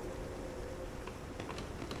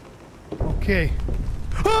 Okay.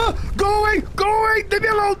 Ah! Go away! Go away! Leave me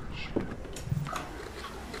alone!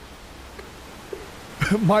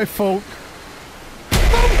 My fault.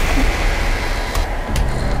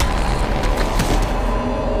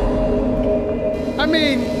 I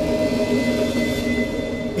mean,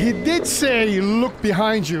 he did say look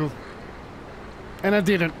behind you, and I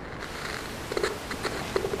didn't.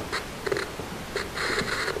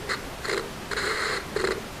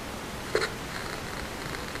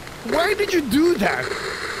 Why did you do that?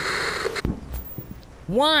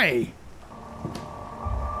 Why?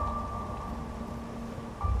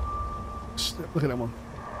 Look at that one.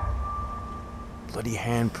 Bloody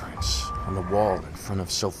handprints on the wall in front of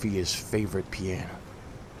Sophia's favorite piano.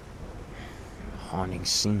 A haunting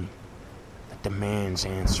scene that demands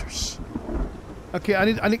answers. Okay, I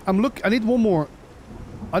need one more.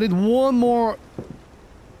 I need one more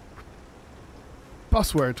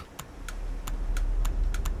password.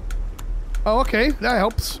 Oh, okay, that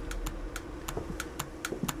helps.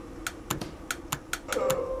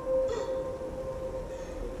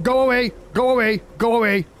 Go away! Go away! Go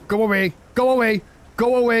away! Go away! Go away!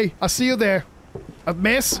 Go away! I see you there. A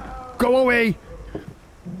miss. Go away!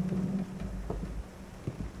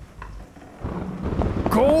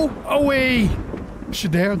 Go away! Is she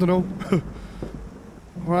there? I don't know.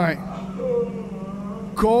 Right.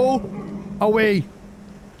 Go away!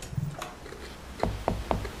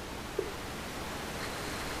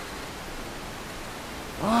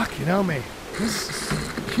 Fucking hell, me. This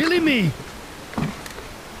is killing me.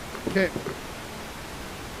 Okay.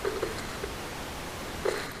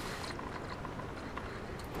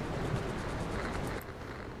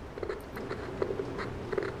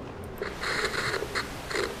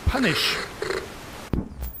 Punish.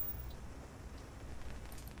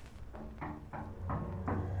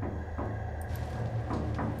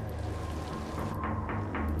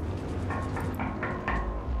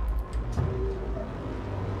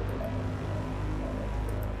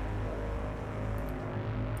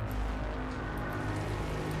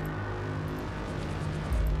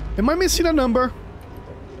 Am I missing a number?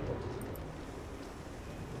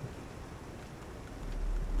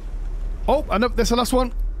 Oh, I know, there's the last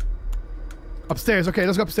one. Upstairs, okay,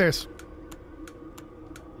 let's go upstairs.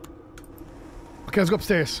 Okay, let's go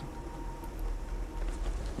upstairs.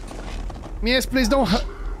 Yes, please don't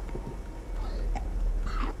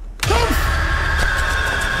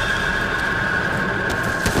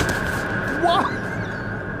What?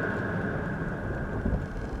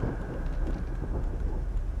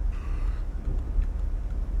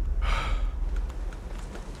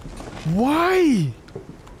 Why?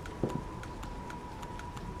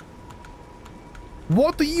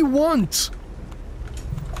 What do you want?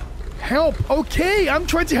 Help. Okay, I'm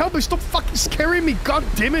trying to help you. Stop fucking scaring me. God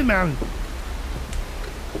damn it, man.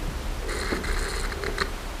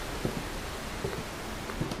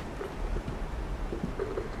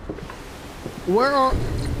 Where are...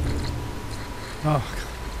 Oh.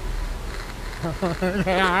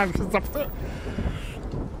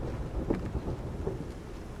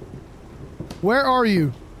 Where are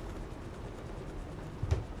you?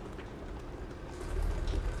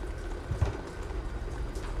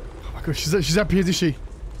 Oh my god, she's up here, is she?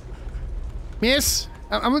 Miss,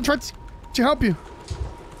 I'm gonna try to help you.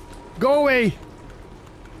 Go away.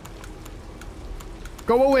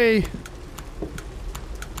 Go away.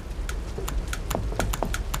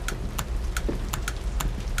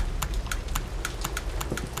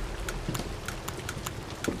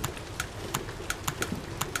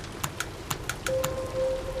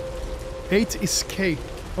 Eight is K.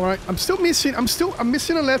 All right, I'm missing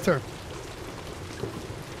a letter.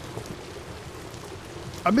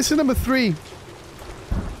 I'm missing number 3.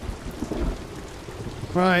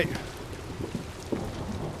 Right.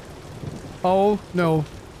 Oh, no.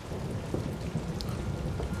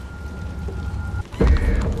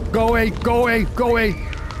 Go away, go away, go away.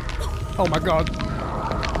 Oh my god.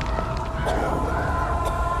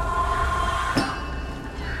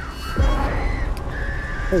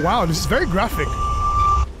 Oh wow, this is very graphic.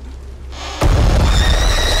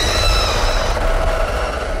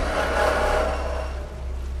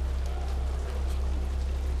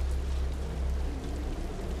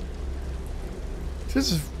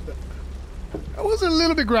 This is... That was a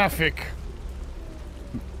little bit graphic.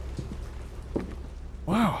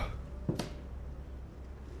 Wow.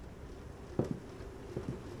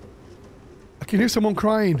 I can hear someone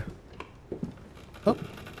crying. Oh.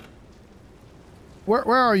 Where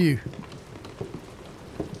are you?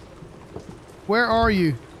 Where are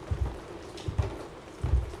you?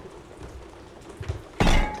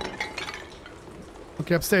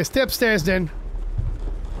 Okay, upstairs. Stay upstairs then.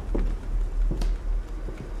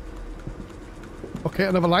 Okay,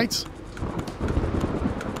 another light.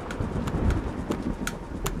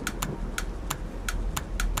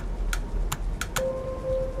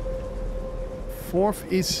 Fourth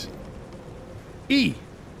is E.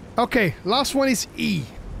 Okay, last one is E.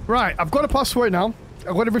 Right, I've got a password now.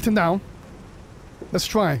 I've got it written down. Let's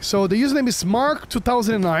try. So the username is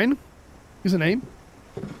Mark2009. Username.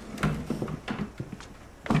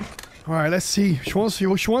 Alright, let's see. She wants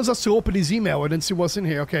us to open his email and then see what's in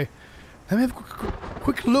here. Okay. Let me have a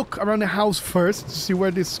quick look around the house first to see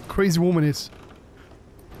where this crazy woman is.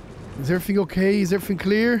 Is everything okay? Is everything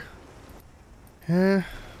clear? Yeah,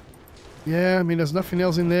 I mean, there's nothing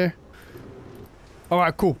else in there.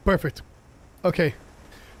 Alright, cool. Perfect. Okay.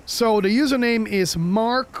 So the username is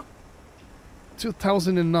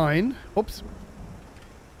Mark2009. Oops.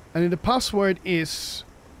 And then the password is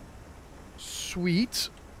sweet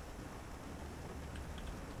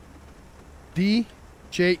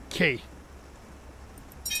DJK.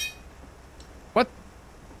 What?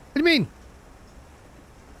 What do you mean?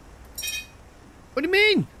 What do you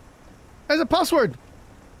mean? There's a password.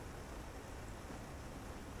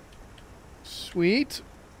 Sweet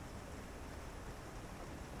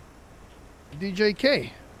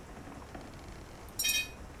DJK.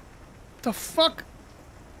 The fuck?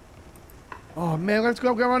 Oh man, let's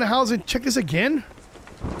go around the house and check this again.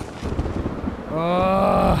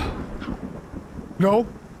 No.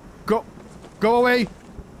 Go away.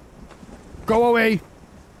 Go away.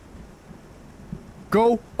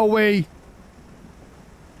 Go away.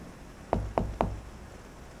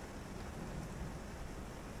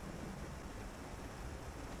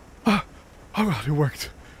 Oh god, it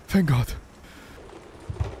worked. Thank god.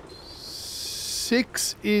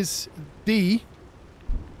 6 is D.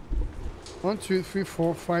 1, 2, 3,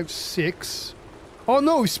 4, 5, 6. Oh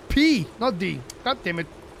no, it's P, not D. God damn it.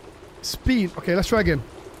 It's P. Okay, let's try again.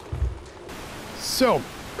 So,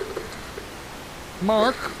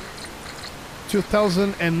 Mark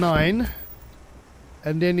 2009,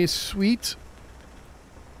 and then it's sweet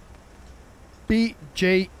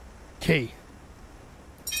BJK.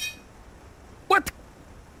 What?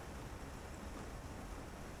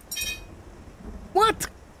 What?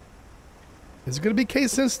 Is it gonna be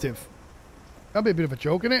case sensitive? That'll be a bit of a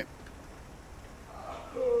joke, innit?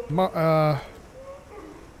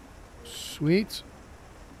 Sweet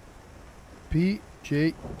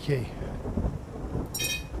BJK.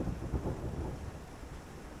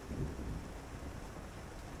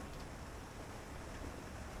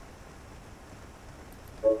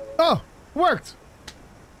 Oh, worked.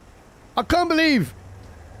 I can't believe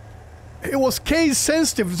it was case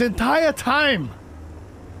sensitive the entire time.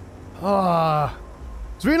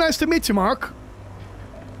 It's really nice to meet you, Mark.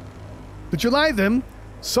 Did you like them?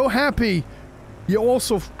 So happy. You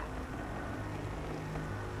also...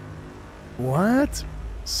 What?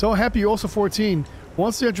 So happy you're also 14.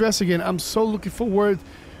 Wants the address again. I'm so looking forward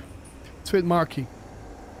to it, Marky.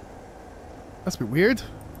 That's a bit weird.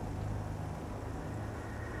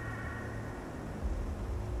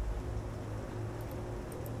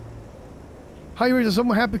 Hi Rachel,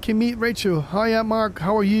 someone happy can meet Rachel. Hi Mark,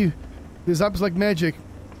 how are you? This app is like magic.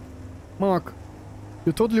 Mark,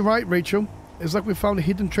 you're totally right, Rachel. It's like we found a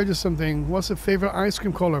hidden treasure something. What's your favorite ice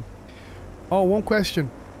cream color? Oh, one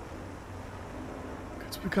question.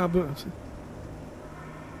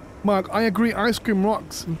 Mark, I agree, ice cream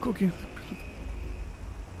rocks. And cookie.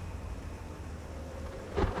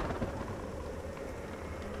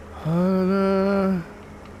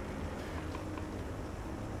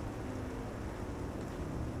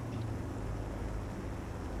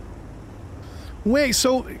 Wait,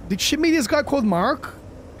 so did she meet this guy called Mark?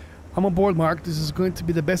 I'm on board, Mark. This is going to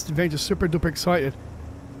be the best adventure. Super duper excited.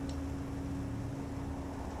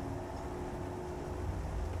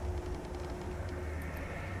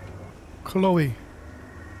 Chloe.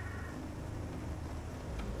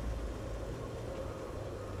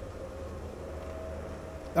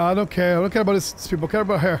 I don't care. I don't care about this people. I care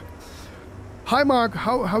about her. Hi, Mark.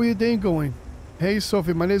 How are your day going? Hey,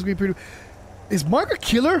 Sophie. My name's Green. Is Mark a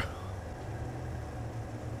killer?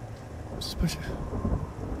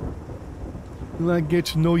 I get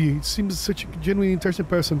to know you. It seems such a genuinely interesting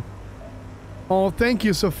person. Oh, thank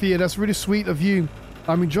you, Sophia. That's really sweet of you.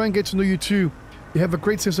 I'm enjoying getting to know you too. You have a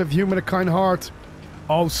great sense of humor and a kind heart.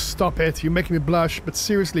 Oh, stop it. You're making me blush. But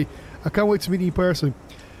seriously, I can't wait to meet you in person.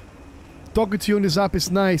 Talking to you on this app is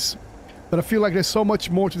nice, but I feel like there's so much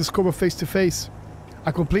more to discover face to face.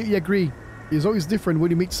 I completely agree. It's always different when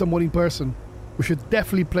you meet someone in person. We should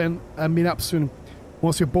definitely plan a meet-up soon,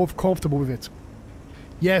 once you're both comfortable with it.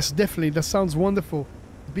 Yes, definitely. That sounds wonderful.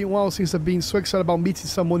 It's been a while since I've been so excited about meeting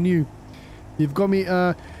someone new. You've got me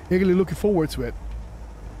eagerly looking forward to it.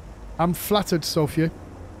 I'm flattered, Sophia.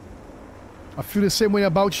 I feel the same way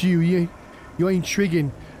about you. You're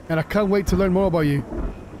intriguing, and I can't wait to learn more about you.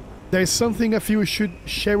 There's something I feel we should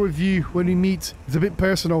share with you when we meet. It's a bit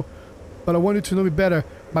personal, but I want you to know me better.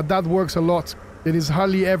 My dad works a lot, and is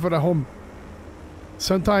hardly ever at home.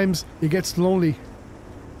 Sometimes he gets lonely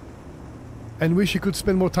and wish he could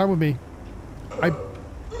spend more time with me.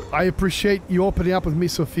 I appreciate you opening up with me,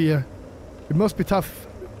 Sophia. It must be tough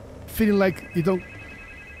feeling like you don't...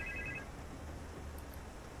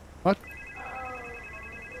 What?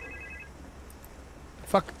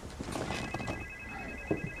 Fuck.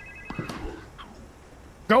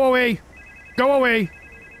 Go away! Go away!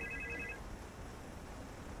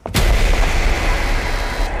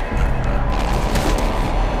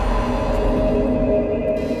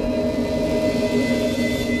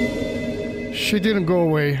 She didn't go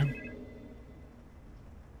away.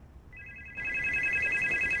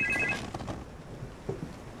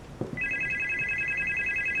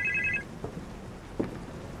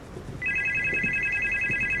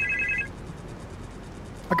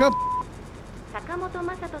 I got... Sakamoto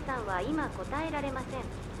Masato さんは今答えられません。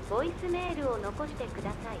ボイスメールを残してく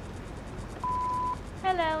ださい。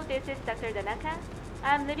Hello, this is Dr. Danaka.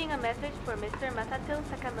 I'm leaving a message for Mr. Masato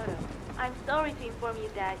Sakamoto. I'm sorry to inform you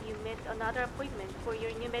that you missed another appointment for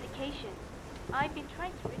your new medication. I've been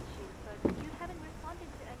trying to reach you, but you haven't responded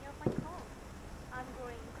to any of my calls. I'm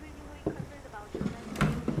growing increasingly concerned about your mental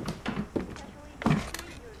illness, especially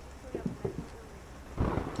considering your history of mental illness.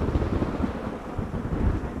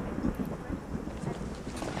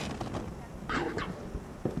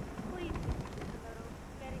 Please, Mr. Sakamoto,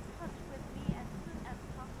 get in touch with me as soon as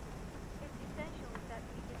possible. It's essential that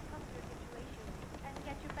we discuss your situation and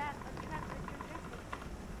get you back on track with your treatment.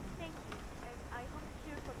 Thank you, and I hope to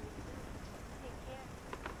hear from you soon. Take care.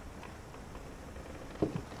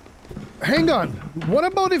 Hang on. What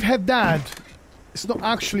about if her dad... It's not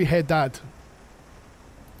actually her dad.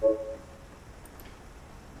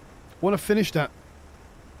 Want to finish that.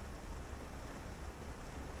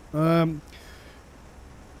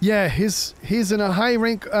 Yeah, he's in a high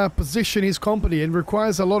rank position in his company and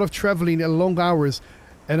requires a lot of traveling and long hours.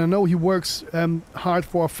 And I know he works hard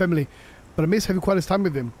for our family, but I miss having quite a time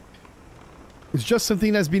with him. It's just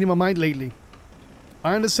something that's been in my mind lately.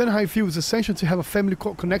 I understand how you feel. It's essential to have a family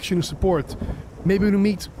connection and support. Maybe when we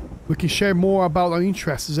meet, we can share more about our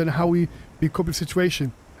interests and how we cope with the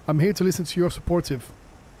situation. I'm here to listen to your supportive.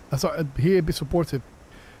 I'm here to be supportive.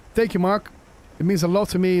 Thank you, Mark. It means a lot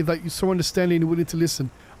to me that you're so understanding and willing to listen.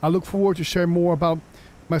 I look forward to sharing more about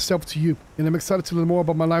myself to you, and I'm excited to learn more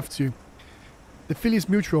about my life to you. The feeling is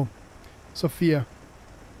mutual, Sophia.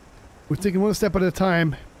 We're taking one step at a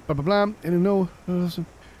time, blah blah blah, and you know,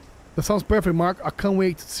 that sounds perfect, Mark. I can't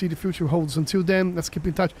wait to see the future holds. Until then, let's keep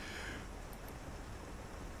in touch.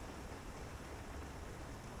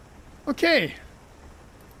 Okay.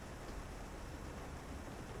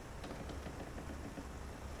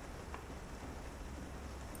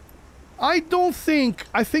 I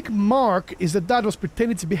think Mark is the dad was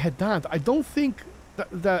pretending to be her dad. I don't think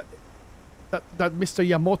that Mr.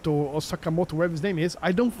 Yamato or Sakamoto, whatever his name is,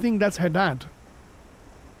 I don't think that's her dad.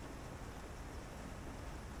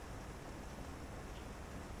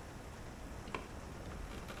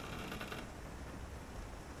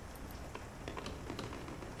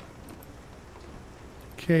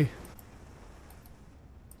 Okay.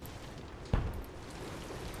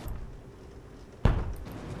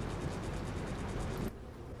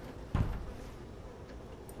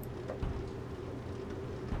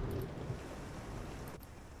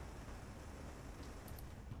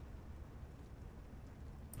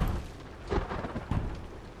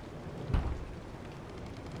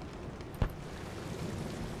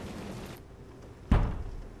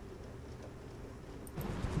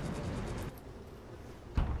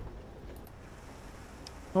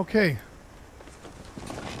 Okay.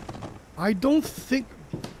 I don't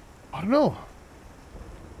know.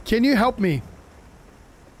 Can you help me?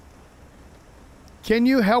 Can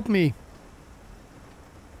you help me?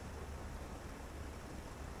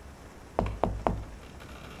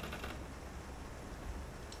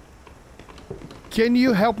 Can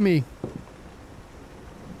you help me?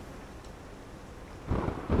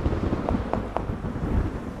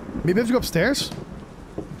 Maybe I have to go upstairs?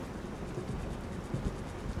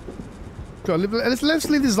 Go, let's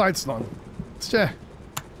leave these lights on. It's a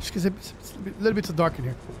little bit too dark in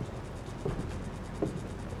here.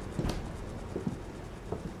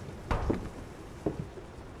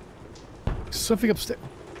 Something upstairs.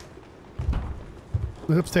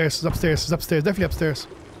 It's upstairs, it's upstairs, it's upstairs, definitely upstairs.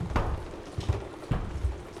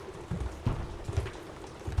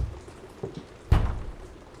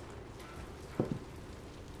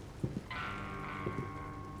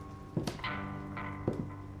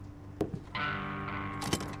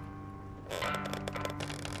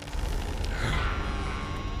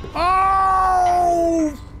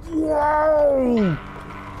 Oh! Wow!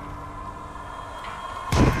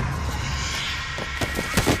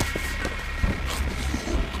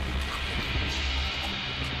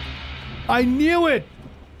 I knew it!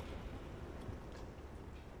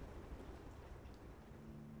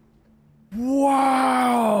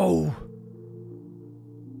 Wow!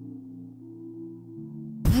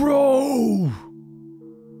 Bro!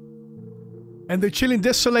 And the chilling,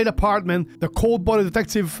 desolate apartment, the cold-blooded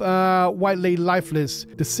detective Wyatt lay lifeless.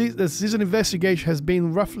 The season investigation has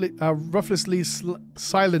been ruthlessly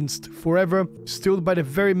silenced forever, stilled by the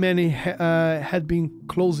very many had been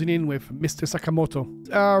closing in with Mr. Sakamoto.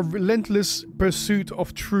 Our relentless pursuit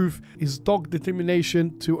of truth, his dogged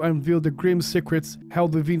determination to unveil the grim secrets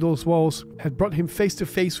held within those walls, had brought him face to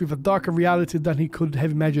face with a darker reality than he could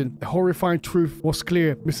have imagined. The horrifying truth was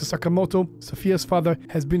clear. Mr. Sakamoto, Sophia's father,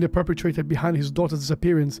 has been the perpetrator behind his daughter's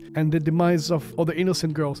disappearance and the demise of other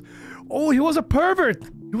innocent girls. Oh, he was a pervert!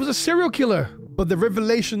 He was a serial killer! But the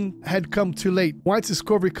revelation had come too late. Wyatt's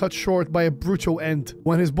discovery cut short by a brutal end.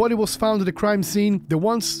 When his body was found at the crime scene, the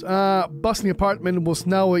once bustling apartment was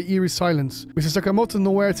now an eerie silence. Mr. Sakamoto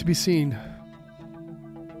nowhere to be seen.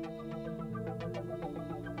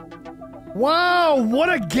 Wow, what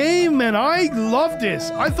a game, man. I love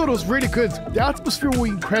this. I thought it was really good. The atmosphere was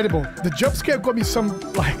incredible. The jump scare got me some,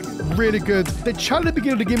 like, really good. The challenge at the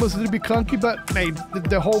beginning of the game was a little bit clunky, but, mate,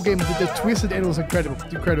 the whole game, the twist at the end was incredible.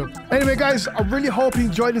 Incredible. Anyway, guys, I really hope you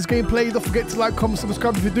enjoyed this gameplay. Don't forget to like, comment,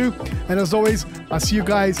 subscribe if you do. And as always, I'll see you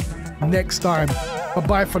guys next time.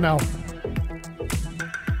 Bye-bye for now.